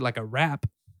what is it, like a wrap,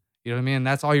 you know what I mean?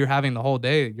 That's all you're having the whole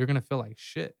day, you're gonna feel like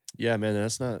shit. Yeah, man,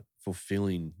 that's not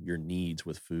fulfilling your needs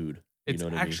with food. You It's know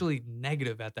what I mean? actually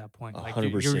negative at that point. Like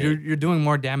 $100%. you're doing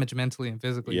more damage mentally and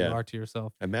physically you Yeah. are to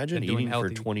yourself Imagine than doing eating for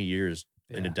healthy. 20 years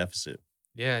in a Yeah. deficit,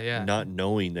 Yeah, yeah. not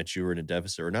knowing that you were in a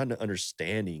deficit or not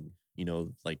understanding,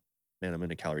 like, man, I'm in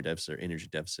a calorie deficit or energy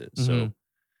deficit. Mhm. So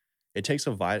it takes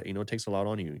it takes a lot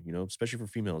on you, especially for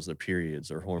females, their periods,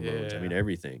 their hormones. I mean, Yeah.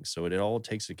 everything. So it all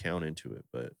takes account into it.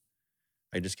 But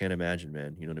I just can't imagine,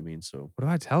 man. You know what I mean? So What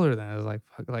do I tell her then? I was like,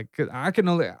 fuck, like 'cause I can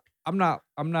only. I'm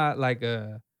not like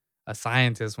a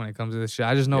scientist when it comes to this shit.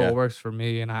 I just know yeah. what works for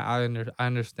me, and I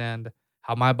understand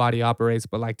how my body operates.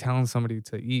 But like telling somebody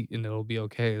to eat and it'll be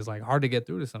okay is like hard to get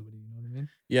through to somebody. You know what I mean?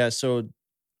 Yeah, so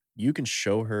you can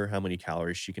show her how many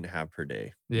calories she can have per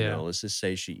day. You Yeah. know, let's just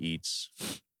say she eats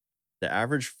the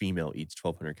average female eats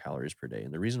 1,200 calories per day.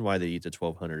 And the reason why they eat the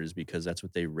 1,200 is because that's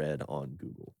what they read on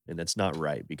Google. And that's not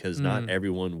right because not Mm,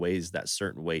 everyone weighs that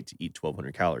certain weight to eat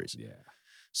 1,200 calories. yeah.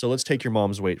 So let's take your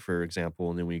mom's weight, for example.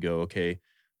 And then we go, okay,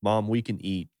 mom, we can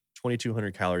eat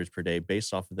 2,200 calories per day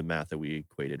based off of the math that we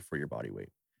equated for your body weight.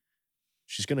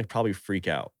 She's going to probably freak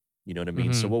out. You know what I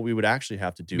mean? So Hmm. what we would actually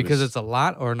have to do Because is it's a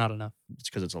lot or not enough. it's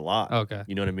because it's a lot. Okay.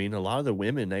 You know what I mean? A lot of the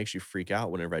women, they actually freak out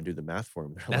whenever I do the math for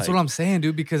them. They're That's what like, I'm saying,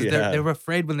 dude, because they're yeah, they're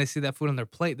afraid when they see that food on their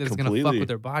plate that it's gonna fuck with completely.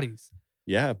 their bodies.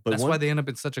 Yeah. But That's why one they end up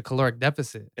in such a caloric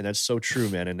deficit. And that's so true,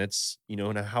 man. And that's, you know,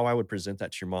 and how I would present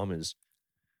that to your mom is,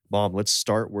 mom, let's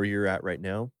start where you're at right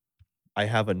now. I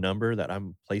have a number that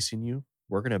I'm placing you.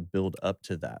 We're going to build up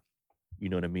to that. You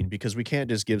know what I mean? Because we can't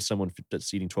just give someone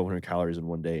that's eating 1,200 calories in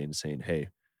one day and saying, hey,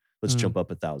 let's Mm, jump up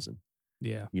 1,000.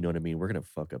 yeah. You know what I mean? We're going to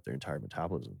fuck up their entire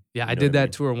metabolism. Yeah, I You know what did I that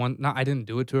mean? to her one no, I didn't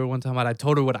do it to her one time, but I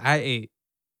told her what I ate,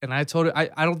 and I told her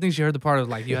I don't think she heard the part of,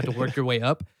 like, you had to work your way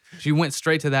up. She went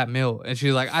straight to that meal, and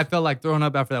she's like, "I felt like throwing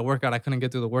up after that workout, I couldn't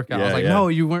get through the workout." I was Yeah. like, Yeah. "No,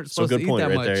 you weren't So supposed to good eat point that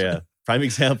right there. much." Yeah. Prime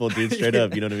example, dude. Straight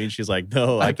up. You know what I mean? She's like,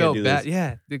 no, I I can't felt do bad. this.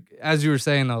 Yeah, as you were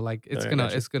saying though, like All it's right, I gonna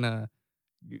got you. it's gonna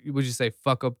would you say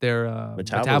fuck up their Metabolism. Yeah.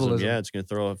 metabolism? It's going to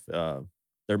throw off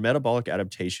their metabolic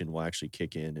adaptation will actually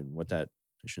kick in. And what that,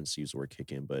 I shouldn't use the word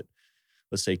kick in, but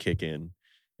let's say kick in.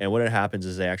 And what happens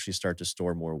is they actually start to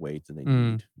store more weight than they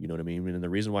Mm, need. You know what I mean? And the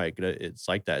reason why it's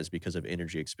like that is because of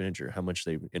energy expenditure, how much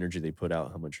energy they put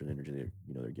out, how much energy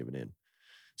they're giving in.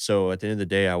 So at the end of the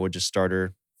day, I would just start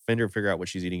her, figure out what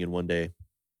she's eating in one day,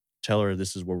 tell her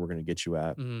this is where we're going to get you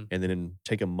at, mhm, and then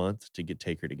take a month to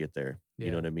take her to get there. You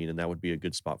know yeah. what I mean? And that would be a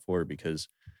good spot for her because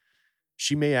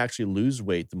she may actually lose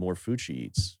weight the more food she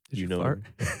eats. Did You you know what I fart?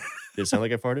 mean? Did it sound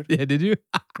like I farted? Yeah, did you?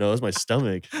 No, it was my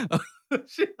stomach. Oh,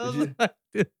 shit, I Did was you? like,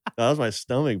 dude. That was my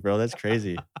stomach, bro. That's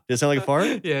crazy. Did it sound like a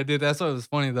fart? Yeah, dude, that's what was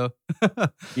funny though.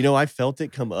 You know, I felt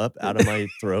it come up out of my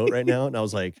throat right now, and I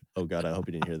was like, "Oh god, I hope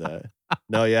you didn't hear that."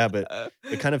 No, yeah, but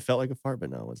it kind of felt like a fart, but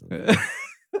no, it wasn't.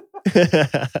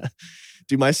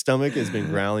 Dude, my stomach has been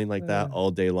growling like that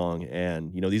all day long,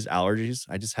 and, you know, these allergies,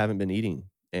 I just haven't been eating,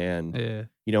 and, Yeah.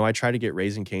 you know, I tried to get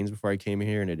Raising Cane's before I came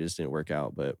here, and it just didn't work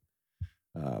out, but,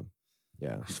 uh,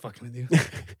 yeah. I was fucking with you. You're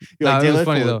No, like, it "Damn, was that's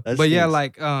funny full though. of that But yeah, stinks."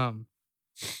 like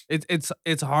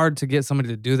it's hard to get somebody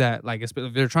to do that. Like if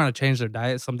they're trying to change their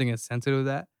diet, something as sensitive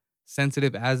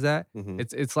as that, Mhm.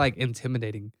 it's like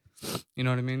intimidating. You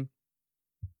know what I mean?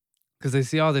 Because they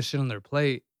see all this shit on their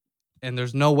plate, and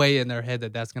there's no way in their head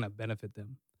that that's gonna benefit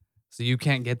them. So you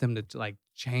can't get them to like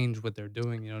change what they're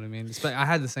doing. You know what I mean? I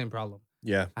had the same problem.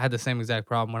 Yeah, I had the same exact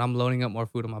problem. When I'm loading up more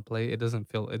food on my plate, it doesn't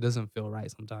feel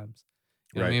right sometimes.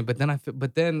 You know what I right. mean?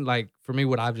 But then like for me,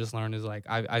 what I've just learned is like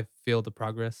I feel the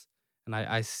progress and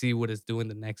I see what it's doing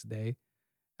the next day.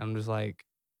 I'm just like,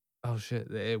 oh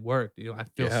shit, it worked. You know, I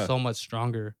feel Yeah. so much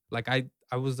stronger. Like I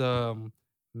was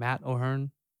Matt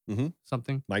O'Hearn Mhm.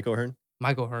 something. Mike O'Hearn?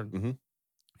 Mike O'Hearn. Mhm.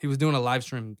 He was doing a live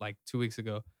stream like 2 weeks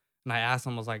ago. And I asked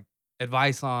him, I was like,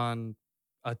 advice on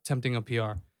attempting a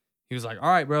PR. He was like, all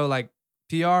right, bro, like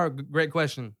PR, great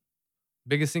question.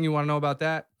 Biggest thing you want to know about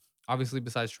that, obviously,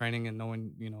 besides training and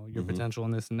knowing, your Mhm. potential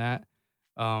and this and that,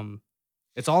 um,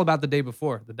 it's all about the day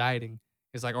before, the dieting.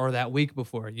 It's like, or that week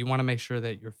before. You want to make sure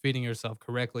that you're feeding yourself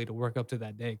correctly to work up to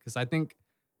that day. Because I think,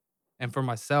 and for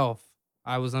myself,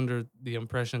 I was under the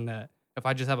impression that if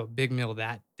I just have a big meal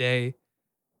that day,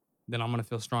 then I'm gonna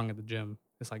feel strong at the gym.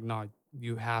 It's like, no,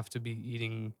 you have to be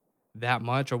eating that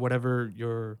much or whatever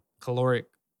your caloric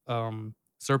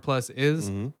surplus is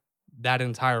Mhm. that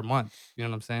entire month. You know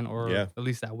what I'm saying? Or Yeah. at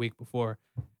least that week before.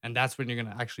 And that's when you're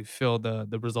gonna actually feel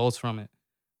the results from it.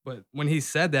 But when he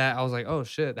said that, I was like, oh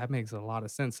shit, that makes a lot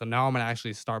of sense. So now I'm gonna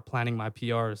actually start planning my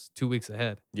PRs 2 weeks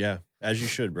ahead. Yeah. As you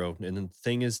should, bro. And the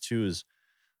thing is too is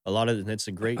and it's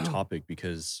a great topic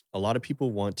because a lot of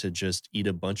people want to just eat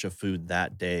a bunch of food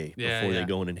that day Yeah, before they yeah.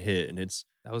 go in and hit. And it's,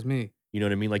 That was me. you know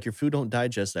what I mean? Like your food don't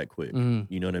digest that quick. Mhm.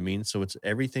 You know what I mean? So it's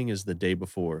everything is the day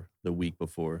before, the week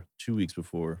before, 2 weeks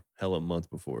before, hell, a month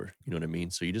before. You know what I mean?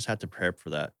 So you just have to prep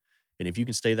for that. And if you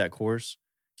can stay that course,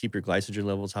 keep your glycogen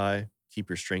levels high, keep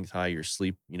your strength high, your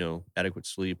sleep, you know, adequate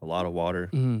sleep, a lot of water,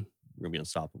 Mhm. you're gonna be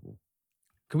unstoppable.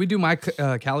 Can we do my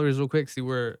calories real quick? See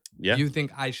where Yeah. you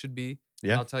think I should be,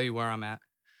 and Yeah. I'll tell you where I'm at.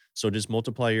 So just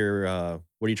multiply your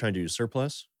what are you trying to do?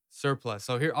 Surplus? Surplus.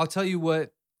 So here, I'll tell you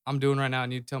what. I'm doing right now,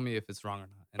 and you tell me if it's wrong or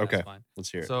not, and that's Okay, fine. let's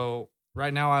hear it. So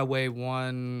right now I weigh I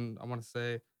want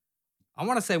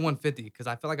to say 150 because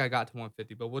I feel like I got to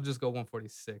 150, but we'll just go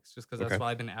 146 just because that's Okay. what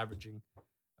I've been averaging.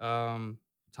 Um,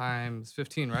 times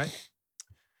 15, right?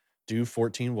 Do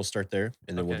 14. We'll start there,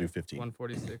 and then we'll Okay, do 15.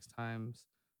 146 times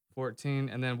 14,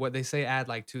 and then what they say add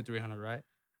like 300, right?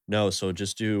 No, so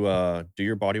just do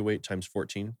your body weight times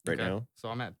 14 right Okay, now, so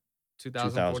I'm at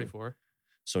 2,000. 2044.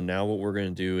 So now what we're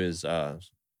gonna do is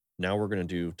now we're gonna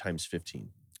do times 15.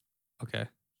 Okay,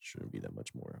 Shouldn't be that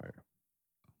much more higher.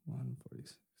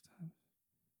 146 times,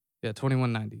 yeah,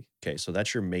 2190. Okay, so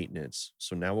that's your maintenance.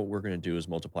 So now what we're gonna do is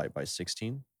multiply it by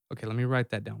 16. Okay, let me write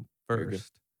that down You're good.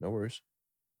 first. No worries.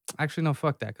 Actually, no,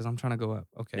 fuck that because I'm trying to go up.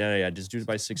 Okay, Yeah, just do it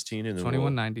by 16 and then we'll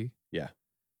 2190. yeah.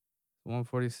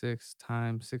 146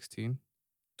 times 16,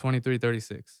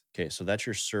 2336. Okay, so that's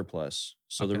your surplus.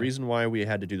 So the Okay. reason why we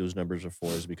had to do those numbers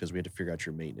before is because we had to figure out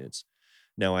your maintenance.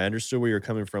 Now I understood where you're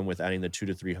coming from with adding the 2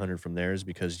 to 300 from there is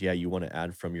because yeah, you want to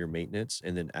add from your maintenance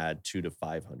and then add 2 to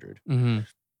 500. Mhm.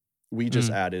 We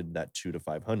just added that 2 to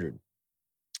 500.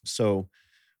 So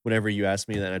whenever you asked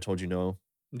me that and I told you no,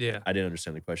 Yeah. I didn't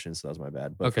understand the question, so that was my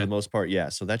bad. But for Okay. the most part, yeah.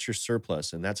 So that's your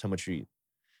surplus, and that's how much you eat.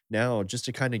 Now, just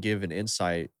to kind of give an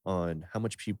insight on how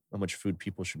much food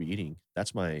people should be eating,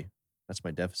 that's my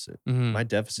deficit. My Mhm.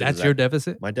 deficit is That's your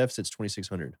deficit? my deficit's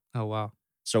 2,600. Oh, wow.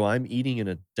 So I'm eating in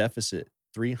a deficit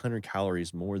 300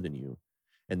 calories more than you.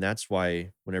 And that's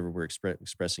why whenever we're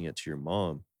expressing it to your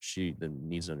mom, she then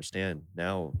needs to understand.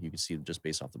 Now you can see just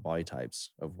based off the body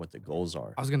types of what the goals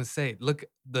are. I was gonna say, look,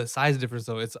 the size difference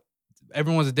though. It's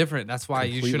everyone's different. That's why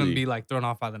you shouldn't Completely. be like thrown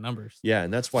off by the numbers. Yeah,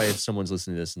 and that's why if someone's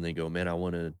listening to this and they go, "Man, I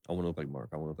wanna look like Mark.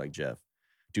 I wanna look like Jeff."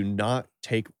 Do not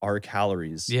take our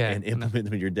calories Yeah, and no, implement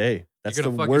them in your day. you're That's the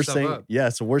gonna fuck worst yourself thing. up. Yeah,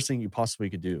 it's the worst thing you possibly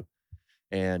could do.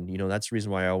 And, that's the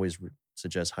reason why I always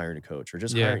suggest hiring a coach or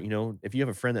just hire, Yeah, if you have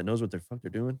a friend that knows what the fuck they're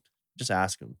doing, just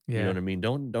ask them. You know yeah. what I mean?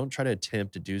 Don't try to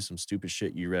attempt to do some stupid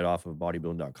shit you read off of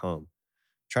bodybuilding.com.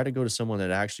 Try to go to someone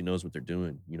that actually knows what they're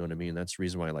doing. You know what I mean? That's the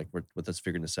reason why like we're with us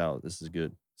figuring this out. This is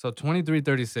good. So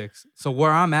 2336. So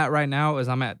where I'm at right now is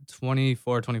I'm at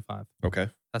 2425. Okay.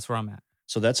 That's where I'm at.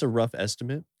 So that's a rough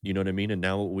estimate, you know what I mean? And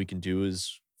now what we can do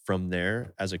is from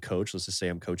there as a coach, let's just say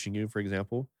I'm coaching you, for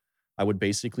example, I would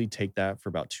basically take that for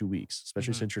about 2 weeks,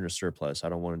 especially Mhm. since you're in a surplus. I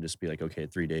don't want to just be like, okay,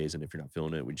 3 days. And if you're not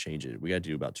feeling it, we change it. We got to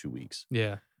do about 2 weeks.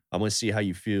 Yeah. I want to see how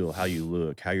you feel, how you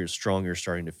look, how you're strong you're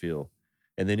starting to feel.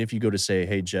 And then if you go to say,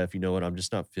 hey, Jeff, you know what? I'm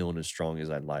just not feeling as strong as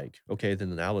I'd like. Okay,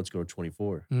 then now let's go to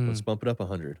 24. Let's Mm. bump it up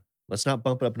 100. Let's not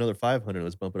bump it up another 500.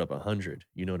 Let's bump it up 100.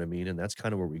 You know what I mean? And that's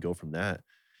kind of where we go from that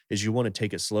is you want to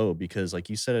take it slow because like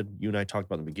you said, you and I talked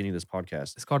about in the beginning of this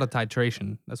podcast. It's called a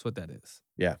titration. That's what that is.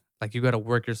 Yeah. Like you got to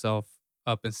work yourself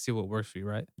up and see what works for you,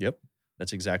 right? Yep.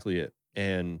 That's exactly it.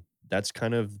 And that's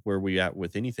kind of where we at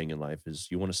with anything in life is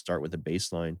you want to start with a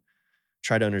baseline,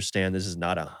 try to understand this is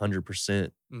not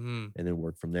 100% Mm-hmm. and then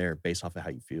work from there based off of how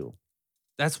you feel.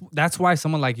 That's why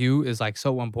someone like you is like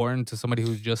so important to somebody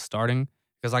who's just starting.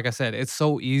 Because like I said, it's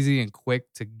so easy and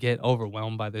quick to get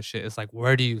overwhelmed by this shit. It's like,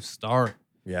 where do you start?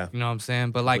 Yeah. You know what I'm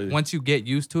saying? But like Completely. once you get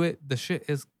used to it, the shit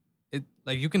is it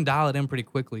like you can dial it in pretty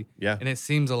quickly. Yeah. And it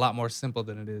seems a lot more simple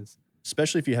than it is.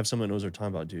 Especially if you have someone that knows what they're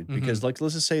talking about, dude. Because like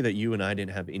let's just say that you and I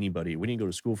didn't have anybody. We didn't go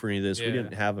to school for any of this. We Yeah.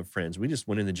 didn't have a friends. We just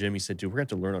went in the gym. He said, dude, we're going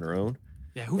to have to learn on our own.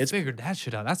 Yeah, who It's figured that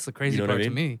shit out? That's the crazy know what I part to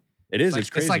mean? me. It is. Like, It's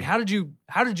crazy. it's like how did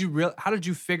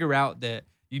you figure out that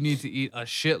you need to eat a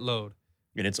shitload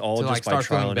And it's all to just like by start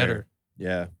trial feeling and better? error.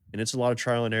 Yeah. And it's a lot of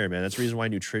trial and error, man. That's the reason why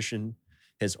nutrition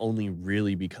has only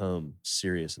really become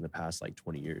serious in the past like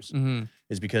 20 years. Mm-hmm.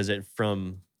 Is because it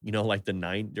from, like the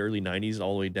early 90s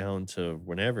all the way down to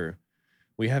whenever,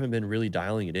 we haven't been really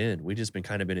dialing it in. We just been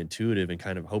intuitive and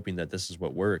kind of hoping that this is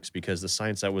what works because the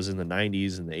science that was in the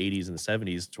 90s and the 80s and the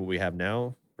 70s to what we have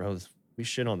now, bro, we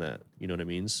shit on that. You know what I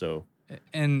mean? So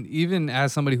And even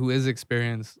as somebody who is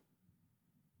experienced,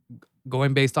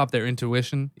 going based off their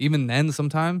intuition, even then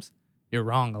sometimes you're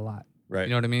wrong a lot. right. You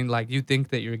know what I mean? Like you think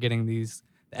that you're getting these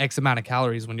X amount of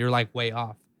calories when you're like way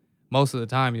off most of the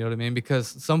time. You know what I mean? Because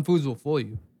some foods will fool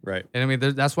you. Right. And I mean,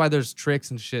 that's why there's tricks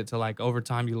and shit to like over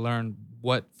time you learn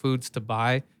what foods to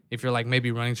buy if you're like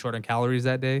maybe running short on calories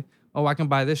that day. Oh, I can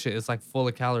buy this shit. It's like full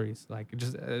of calories. Like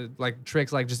just like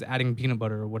tricks like just adding peanut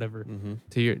butter or whatever Mm-hmm.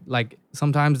 to your like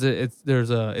sometimes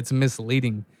it's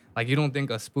misleading. Like you don't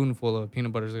think a spoonful of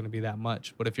peanut butter is going to be that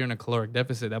much, but if you're in a caloric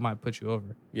deficit, that might put you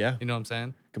over. Yeah. You know what I'm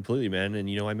saying? Completely, man.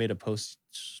 And I made a post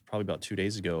probably about 2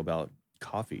 days ago about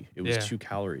coffee. It was Yeah. 2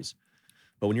 calories.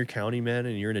 But when you're counting, man,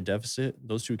 and you're in a deficit,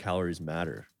 those 2 calories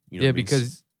matter. You know Yeah, what I mean?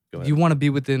 because Go ahead. You want to be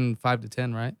within 5 to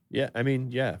 10, right? Yeah, I mean,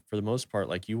 yeah, for the most part,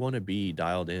 like you want to be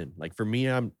dialed in. Like for me,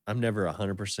 I'm never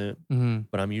 100%, Mm-hmm.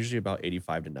 but I'm usually about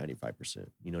 85 to 95%.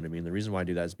 You know what I mean? The reason why I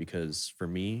do that is because for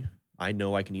me, I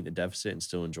know I can eat a deficit and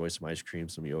still enjoy some ice cream,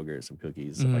 some yogurt, some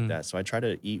cookies, stuff like Mm-hmm. that. So I try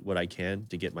to eat what I can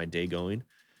to get my day going.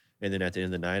 And then at the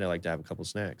end of the night, I like to have a couple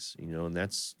snacks, you know, and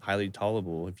that's highly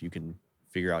tolerable if you can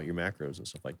figure out your macros and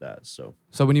stuff like that. So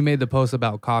when you made the post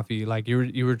about coffee, like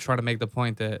you were trying to make the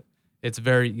point that it's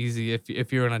very easy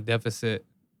if you're in a deficit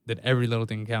that every little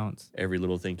thing counts. every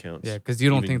little thing Yeah, counts, because you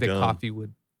don't even think that gum. coffee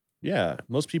would. Yeah.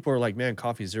 Most people are like, man,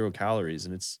 coffee 0 calories.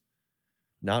 And it's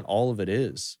not all of it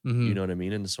is. You Mm-hmm. know what I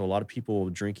mean? And so a lot of people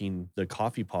drinking the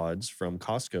coffee pods from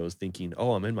Costco is thinking,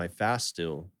 oh, I'm in my fast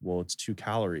still. Well, it's 2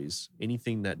 calories.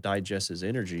 Anything that digests as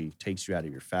energy takes you out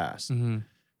of your fast. Mm-hmm.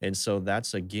 And so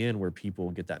that's again where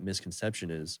people get that misconception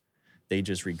is they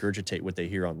just regurgitate what they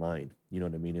hear online. You know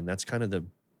what I mean? And that's kind of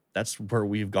that's where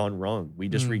we've gone wrong. We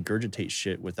just Mm-hmm. regurgitate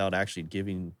shit without actually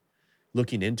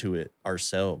looking into it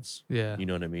ourselves. Yeah. You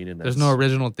know what I mean? And There's no that's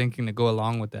original thinking to go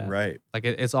along with that. right. Like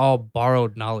it's all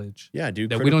borrowed knowledge Yeah, dude.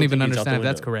 that we don't Critical even thinking's out the understand if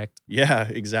that's window. correct. Yeah,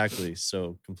 exactly.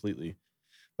 So completely.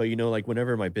 But you know, like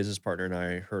whenever my business partner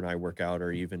and her and I work out,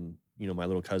 or even, you know, my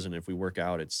little cousin, if we work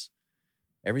out, it's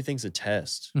everything's a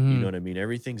test. You Mm-hmm. know what I mean?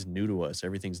 Everything's new to us.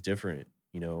 Everything's different.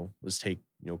 You know, let's take,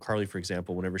 you know, Carly, for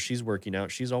example, whenever she's working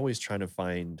out, she's always trying to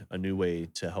find a new way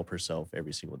to help herself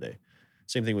every single day.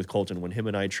 Same thing with Colton. When him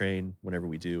and I train, whenever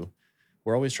we do,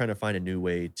 we're always trying to find a new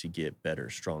way to get better,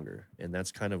 stronger. And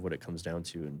that's kind of what it comes down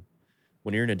to. And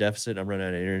when you're in a deficit, I'm running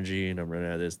out of energy and I'm running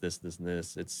out of this, and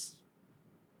this.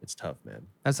 It's tough, man.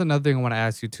 That's another thing I want to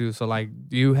ask you too. So like,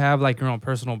 do you have like your own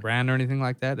personal brand or anything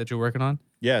like that you're working on?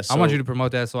 Yeah. I want you to So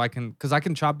promote that so because I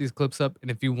can chop these clips up, and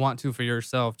if you want to for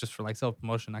yourself, just for like self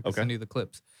promotion, I can okay, send you the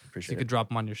clips so you appreciate could it. drop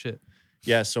them on your shit.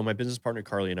 Yeah. So my business partner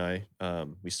Carly and I,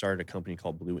 we started a company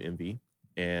called Blue Envy,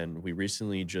 and we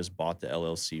recently just bought the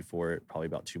LLC for it, probably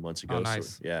about 2 months Oh, ago. So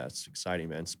nice. yeah, it's exciting,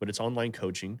 man. But it's online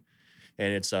coaching,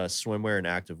 and it's swimwear and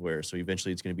activewear. So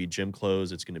eventually, it's going to be gym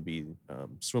clothes. It's going to be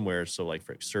swimwear. So like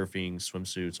for surfing,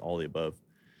 swimsuits, all the above.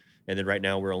 And then right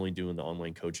now we're only doing the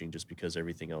online coaching just because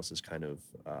everything else is kind of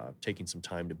taking some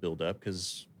time to build up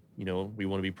because, you know, we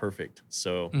want to be perfect.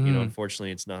 So, you know, Mm-hmm.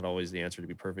 unfortunately, it's not always the answer to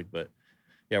be perfect. But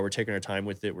yeah, we're taking our time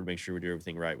with it. We're making sure we do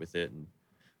everything right with it.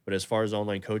 But as far as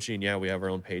online coaching, yeah, we have our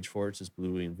own page for it. It's just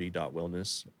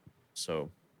blueenv.wellness. So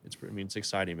it's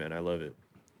exciting, man. I love it.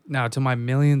 Now, to my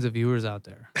millions of viewers out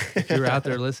there, if you're out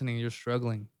there listening, you're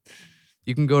struggling,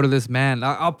 you can go to this man.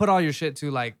 I'll put all your shit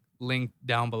to like link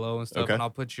down below and stuff, Okay. and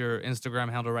I'll put your Instagram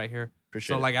handle right here.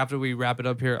 Appreciate So it. like after we wrap it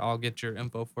up here, I'll get your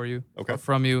info for you Okay. or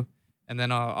from you, and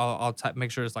then I'll make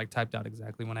sure it's like typed out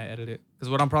exactly when I edit it. Because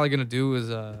what I'm probably gonna do is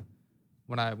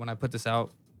when I put this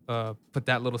out, put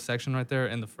that little section right there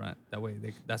in the front. That way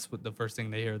that's what the first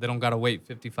thing they hear. They don't gotta wait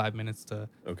 55 minutes to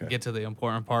Okay. get to the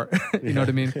important part. You know what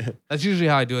I mean? That's usually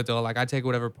how I do it though. Like I take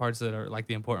whatever parts that are like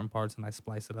the important parts and I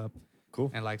splice it up. Cool.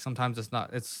 And like sometimes it's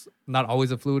not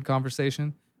always a fluid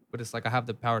conversation, but it's like I have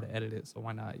the power to edit it, so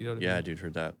why not? You know what I Yeah, mean? dude,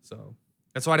 heard that. So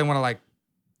that's why I didn't want to like.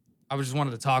 I just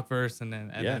wanted to talk first and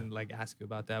Yeah. then like ask you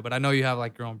about that. But I know you have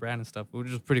like your own brand and stuff, which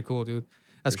is pretty cool, dude.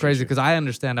 That's Appreciate crazy you. because I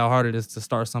understand how hard it is to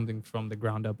start something from the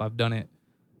ground up. I've done it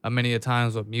many a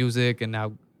times with music, and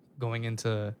now going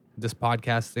into this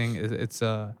podcast thing,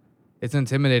 it's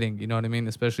intimidating. You know what I mean?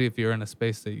 Especially if you're in a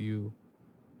space that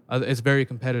it's very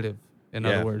competitive. In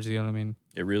other Yeah. words, you know what I mean?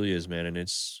 It really is, man.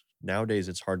 And nowadays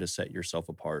it's hard to set yourself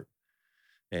apart.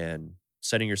 And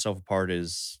setting yourself apart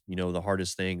is, you know, the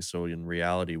hardest thing. So in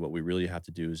reality, what we really have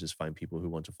to do is just find people who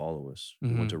want to follow us, who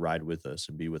want Mhm. to ride with us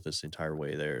and be with us the entire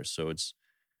way there. So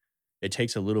it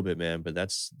takes a little bit, man, but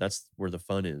that's where the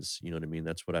fun is. You know what I mean?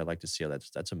 That's what I like to see.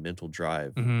 That's a mental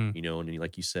drive, Mhm. you know, and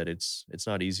like you said, it's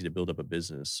not easy to build up a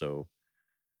business. So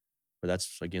but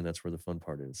that's where the fun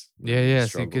part is. You know what I Yeah, mean? The yeah.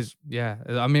 See, because struggles.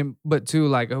 yeah, I mean, but too,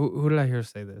 like, who did I hear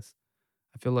say this?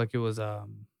 I feel like it was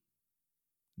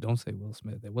don't say Will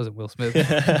Smith. It wasn't Will Smith,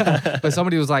 but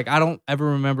somebody was like, I don't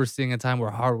ever remember seeing a time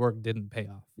where hard work didn't pay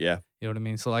off. Yeah. You know what I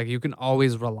mean? So like, you can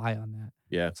always rely on that.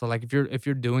 Yeah. So like, if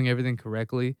you're doing everything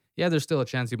correctly, yeah, there's still a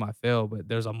chance you might fail, but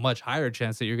there's a much higher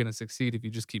chance that you're gonna succeed if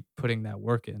you just keep putting that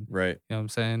work in. Right. You know what I'm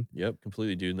saying? Yep,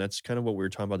 completely, dude. And that's kind of what we were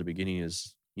talking about at the beginning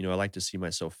is, you know, I like to see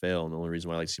myself fail. And the only reason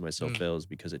why I like to see myself Mm. fail is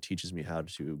because it teaches me how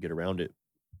to get around it.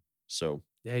 So,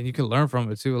 Yeah, and you can learn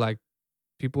from it too. Like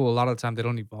people, a lot of the time, they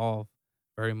don't evolve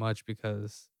very much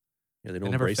because yeah, they they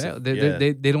don't never embrace it. fail.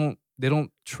 Yeah, They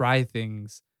don't try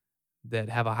things that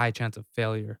have a high chance of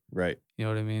failure. right. You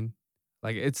know what I mean?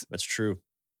 Like That's true.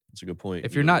 That's a good point.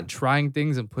 if You you're know what I not mean? trying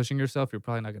things and pushing yourself, you're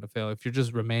probably not gonna fail. If you're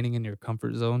just remaining in your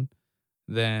comfort zone,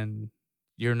 then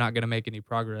you're not gonna make any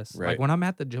progress. Like Right. when I'm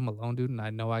at the gym alone, dude, and I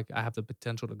know I have the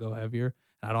potential to go heavier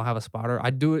and I don't have a spotter, I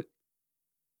do it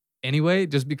anyway,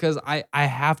 just because I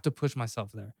have to push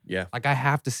myself there. Yeah. Like I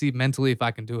have to see mentally if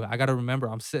I can do it. I gotta remember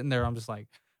I'm sitting there, I'm just like,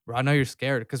 bro, I know you're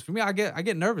scared. Cause for me, I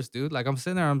get nervous, dude. Like I'm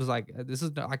sitting there, I'm just like, this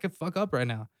is I could fuck up right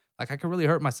now. Like I could really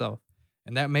hurt myself.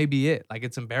 And that may be it. Like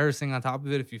it's embarrassing on top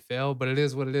of it if you fail, but it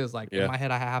is what it is. Like in Yeah. my head,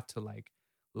 I have to like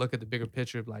look at the bigger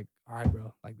picture of like, all right,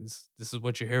 bro, like this is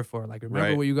what you're here for. Like remember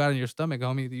Right. what you got in your stomach,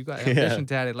 homie. You got Yeah. ambition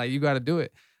tatted. Like you gotta do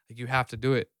it. Like you have to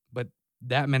do it. But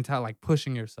that mentality, like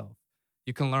pushing yourself,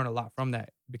 you can learn a lot from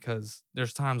that because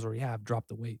there's times where, yeah, I've dropped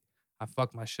the weight. I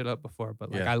fucked my shit up before,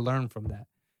 but like Yeah. I learned from that.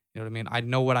 You know what I mean? I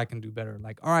know what I can do better.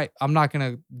 Like, all right, I'm not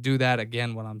gonna do that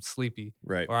again when I'm sleepy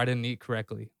Right. or I didn't eat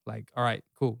correctly. Like, all right,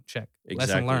 cool, check. Lesson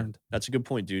Exactly. learned. That's a good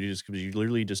point, dude. Just because you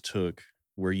literally just took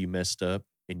where you messed up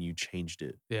and you changed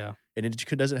it. Yeah. And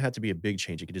doesn't have to be a big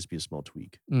change. It could just be a small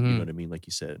tweak. You know Hmm. what I mean? Like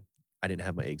you said, I didn't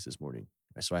have my eggs this morning,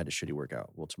 so I had a shitty workout.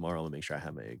 Well, tomorrow I'm gonna make sure I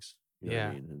have my eggs. You know what I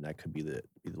Yeah. mean? And that could be the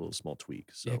little small tweak.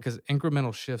 Yeah, So because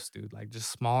incremental shifts, dude, like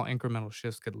just small incremental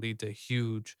shifts could lead to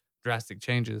huge drastic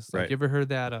changes. Like right. you ever heard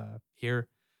that here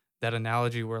that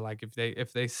analogy where like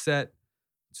if they set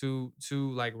two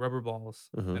like rubber balls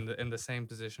Uh-huh. in the same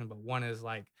position, but one is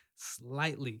like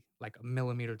slightly like a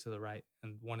millimeter to the right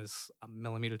and one is a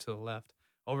millimeter to the left.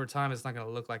 Over time, it's not gonna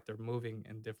look like they're moving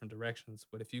in different directions.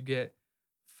 But if you get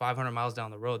 500 miles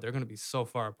down the road, they're gonna be so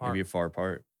far Maybe apart. far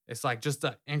apart. It's like just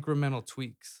the incremental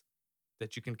tweaks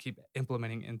that you can keep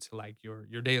implementing into like your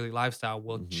daily lifestyle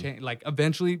will Hmm. change like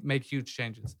eventually make huge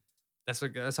changes. That's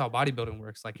how bodybuilding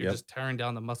works. Like you're Yep. just tearing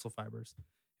down the muscle fibers.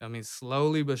 I mean,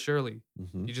 slowly but surely.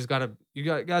 Hmm. You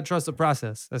gotta trust the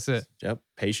process. That's it. Yep.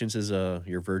 Patience is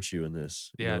your virtue in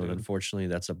this. Yeah, And dude. unfortunately,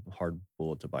 that's a hard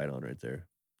bullet to bite on right there.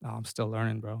 No, I'm still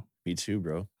learning, bro. Me too,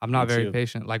 bro. I'm Me not very too.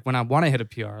 patient. Like when I want to hit a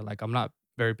PR, like I'm not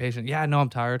very patient. Yeah, I know I'm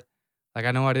tired. Like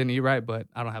I know I didn't eat right, but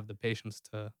I don't have the patience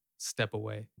to step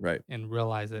away Right. and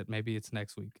realize that maybe it's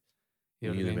next week.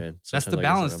 You Me know what I neither, mean? man. That's Sometimes, the like I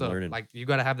said, balance I'm though. learning. Like you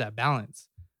gotta have that balance.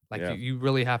 Like you, Yeah. you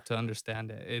really have to understand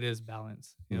it. It is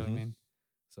balance. You know what I Hmm. mean?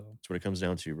 So That's what it comes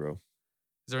down to, bro. is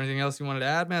there anything else you wanted to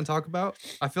add, man? Talk about?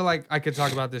 I feel like I could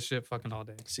talk about this shit fucking all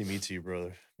day. See, me too,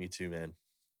 brother. Me too, man.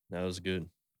 That was good.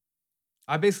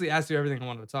 I basically asked you everything I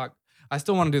wanted to talk. I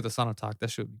still want to do the sauna talk. That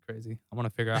shit would be crazy. I want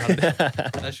to figure out how to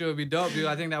do that shit would be dope, dude.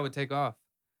 I think that would take off.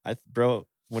 Bro,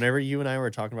 whenever you and I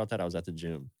were talking about that, I was at the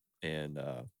gym and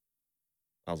I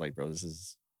was like, bro, this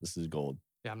is gold.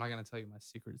 Yeah, I'm not gonna tell you my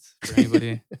secrets for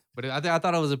anybody, but I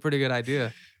thought it was a pretty good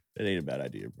idea. It ain't a bad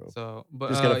idea, bro. So, but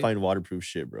Just gotta find waterproof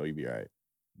shit, bro. You'll be all right.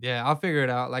 yeah, I'll figure it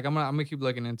out. Like I'm gonna keep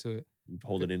looking into it. You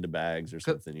hold it into bags or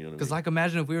something, you know what I Cause mean? like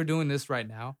imagine if we were doing this right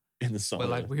now, In the sauna. but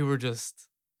like we were just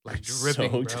like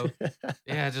dripping, bro.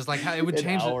 Yeah, just like how it would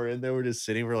change. An hour in there, we're just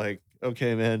sitting, we're like,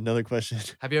 okay, man, another question.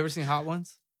 Have you ever seen Hot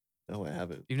Ones? No, I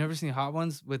haven't. You've never seen Hot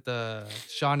Ones with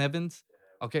Sean Evans?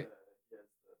 Okay.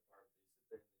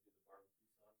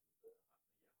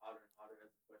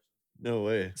 No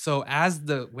way. So as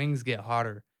the wings get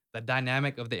hotter, the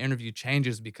dynamic of the interview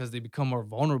changes because they become more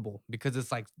vulnerable because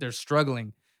it's like they're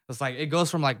struggling. It's like it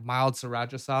goes from like mild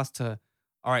sriracha sauce to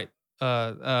all right,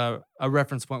 a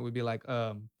reference point would be like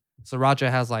sriracha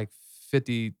has like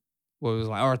 50 what was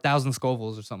it like or 1,000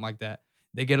 Scovilles or something like that.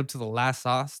 They get up to the last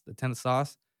sauce, the 10th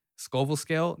sauce, Scoville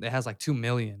scale, it has like 2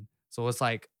 million. So it's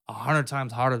like 100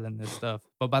 times harder than this stuff.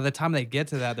 But by the time they get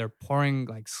to that, they're pouring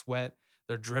like sweat,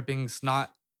 they're dripping snot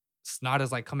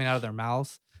is like coming out of their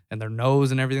mouths and their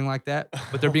nose and everything like that.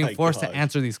 But they're Oh being my forced to gosh.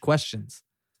 answer these questions.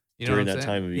 You know During what I'm that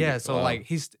saying? time of Yeah. year. So Wow. like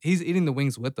he's eating the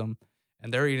wings with them,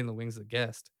 and they're eating the wings of the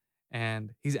guest,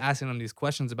 and he's asking them these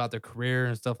questions about their career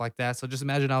and stuff like that. So just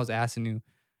imagine I was asking you,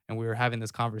 and we were having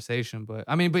this conversation. But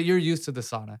I mean, but you're used to the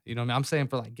sauna. You know what I mean? I'm saying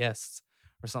for like guests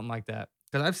or something like that.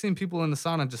 Because I've seen people in the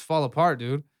sauna just fall apart,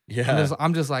 dude. Yeah.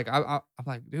 I'm just like I'm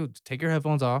like, dude, take your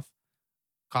headphones off,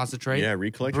 concentrate, Yeah,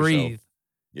 recollect breathe. yourself.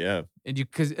 Yeah. And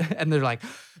and they're like,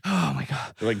 oh my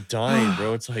god, They're like dying,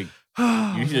 bro. It's like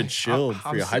you need to chill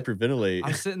before you hyperventilate.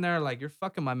 I'm sitting there like you're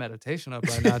fucking my meditation up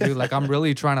right now, dude. Like I'm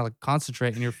really trying to like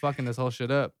concentrate, and you're fucking this whole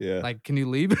shit up. Yeah. Like, can you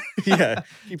leave? Yeah.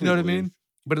 You know what I mean?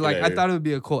 But like, Yeah, I yeah. thought it would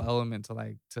be a cool element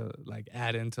to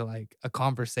add into like a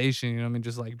conversation. You know what I mean?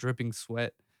 Just like dripping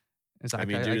sweat. It's like, I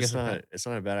mean, dude, guess it's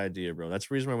not a bad idea, bro. That's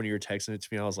the reason why when you were texting it to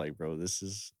me, I was like, bro, this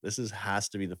is has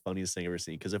to be the funniest thing I've ever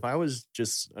seen. Because if I was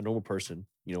just a normal person,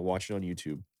 watching on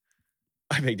YouTube,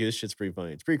 I think, dude, this shit's pretty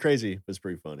funny. It's pretty crazy, but it's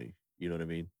pretty funny. You know what I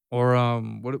mean? Or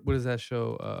what is that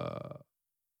show?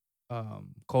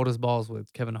 Cold as Balls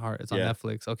with Kevin Hart. It's on Yeah.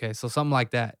 Netflix. Okay, so something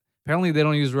like that. Apparently they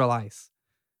don't use real ice.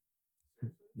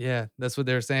 Yeah, that's what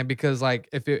they're saying because like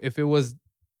if it was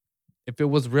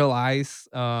real ice,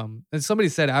 and somebody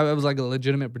said it was like a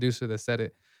legitimate producer that said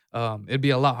it, it'd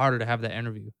be a lot harder to have that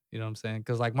interview. You know what I'm saying?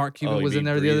 Because like Mark Oh, Cuban you was in mean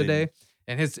there the other breathing? day,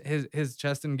 and his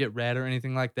chest didn't get red or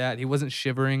anything like that. He wasn't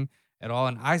shivering at all.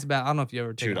 An ice bath. I don't know if you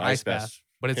ever taken Dude, an ice ice bath, baths.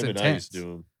 but it's Him and I used to intense.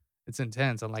 do them. It's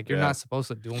intense, and like you're Yeah. not supposed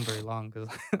to do them very long because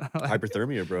like,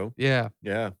 Hyperthermia, bro. yeah.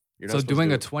 Yeah. You're not So supposed to doing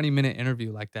do a it. 20-minute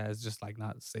interview like that is just like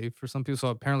not safe for some people. So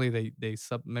apparently they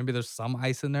sub maybe there's some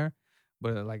ice in there,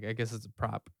 but like I guess it's a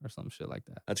prop or some shit like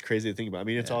that. That's crazy to think about. I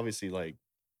mean, it's Yeah. obviously like,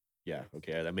 yeah,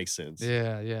 okay, that makes sense.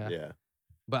 Yeah, yeah. Yeah.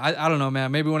 But I don't know,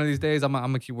 man. Maybe one of these days I'm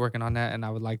gonna keep working on that, and I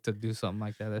would like to do something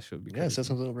like that. That should be Yeah, set crazy.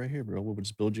 something up right here, bro. We'll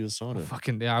just build you a sauna.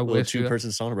 Fucking yeah, I Little wish, dude.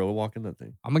 two-person sauna, bro. We'll walk in that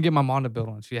thing. I'm gonna get my mom to build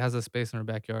one. She has a space in her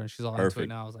backyard, and she's all into it Perfect.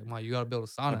 now. I was like, "Mom, you gotta build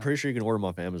a I'm sauna." pretty sure you can order them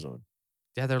off Amazon.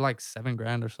 Yeah, they're like 7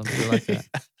 grand or something like that.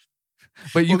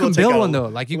 But you We'll go can take build out one a though.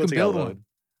 Like you we'll can take out a build one. load.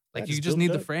 Yeah, Like you just just build need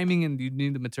it the up. framing and you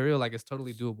need the material. Like it's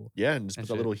totally doable. Yeah, and just And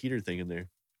put that shit. little heater thing in there.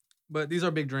 But these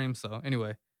are big dreams. So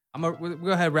anyway, we'll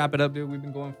go ahead and wrap it up, dude. We've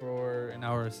been going for an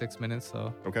hour and 6 minutes,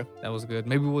 so Okay. that was good.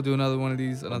 Maybe we'll do another one of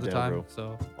these another down, time. bro.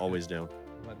 So Always down.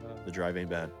 but, The drive ain't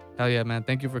bad. hell yeah, man.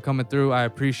 Thank you for coming through. I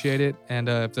appreciate it. And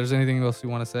if there's anything else you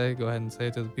want to say, go ahead and say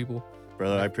it to the people.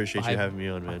 Brother, I Like appreciate you having me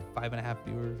on, man. 5.5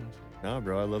 viewers and shit. Nah,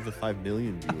 bro, I love the 5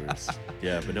 million viewers.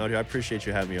 Yeah, but no, dude, I appreciate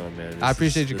you having me on, man. I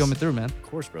appreciate you coming through, man. Of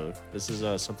course, brother. This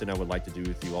is something I would like to do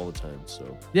with you all the time.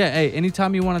 So Yeah, hey,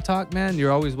 anytime you want to talk, man,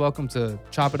 you're always welcome to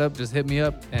chop it up. Just hit me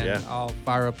up and Yeah. I'll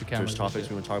fire up the if camera. there's topics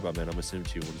we want to talk about, man, I'm gonna send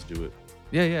them to you. We'll just do it.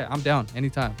 Yeah, I'm down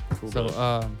anytime. Cool, So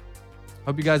brother.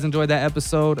 hope you guys enjoyed that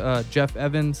episode. Jeff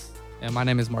Evans, and my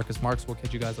name is Marcus Marks. We'll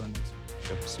catch you guys on the next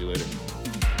one. Yep, see you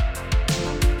later.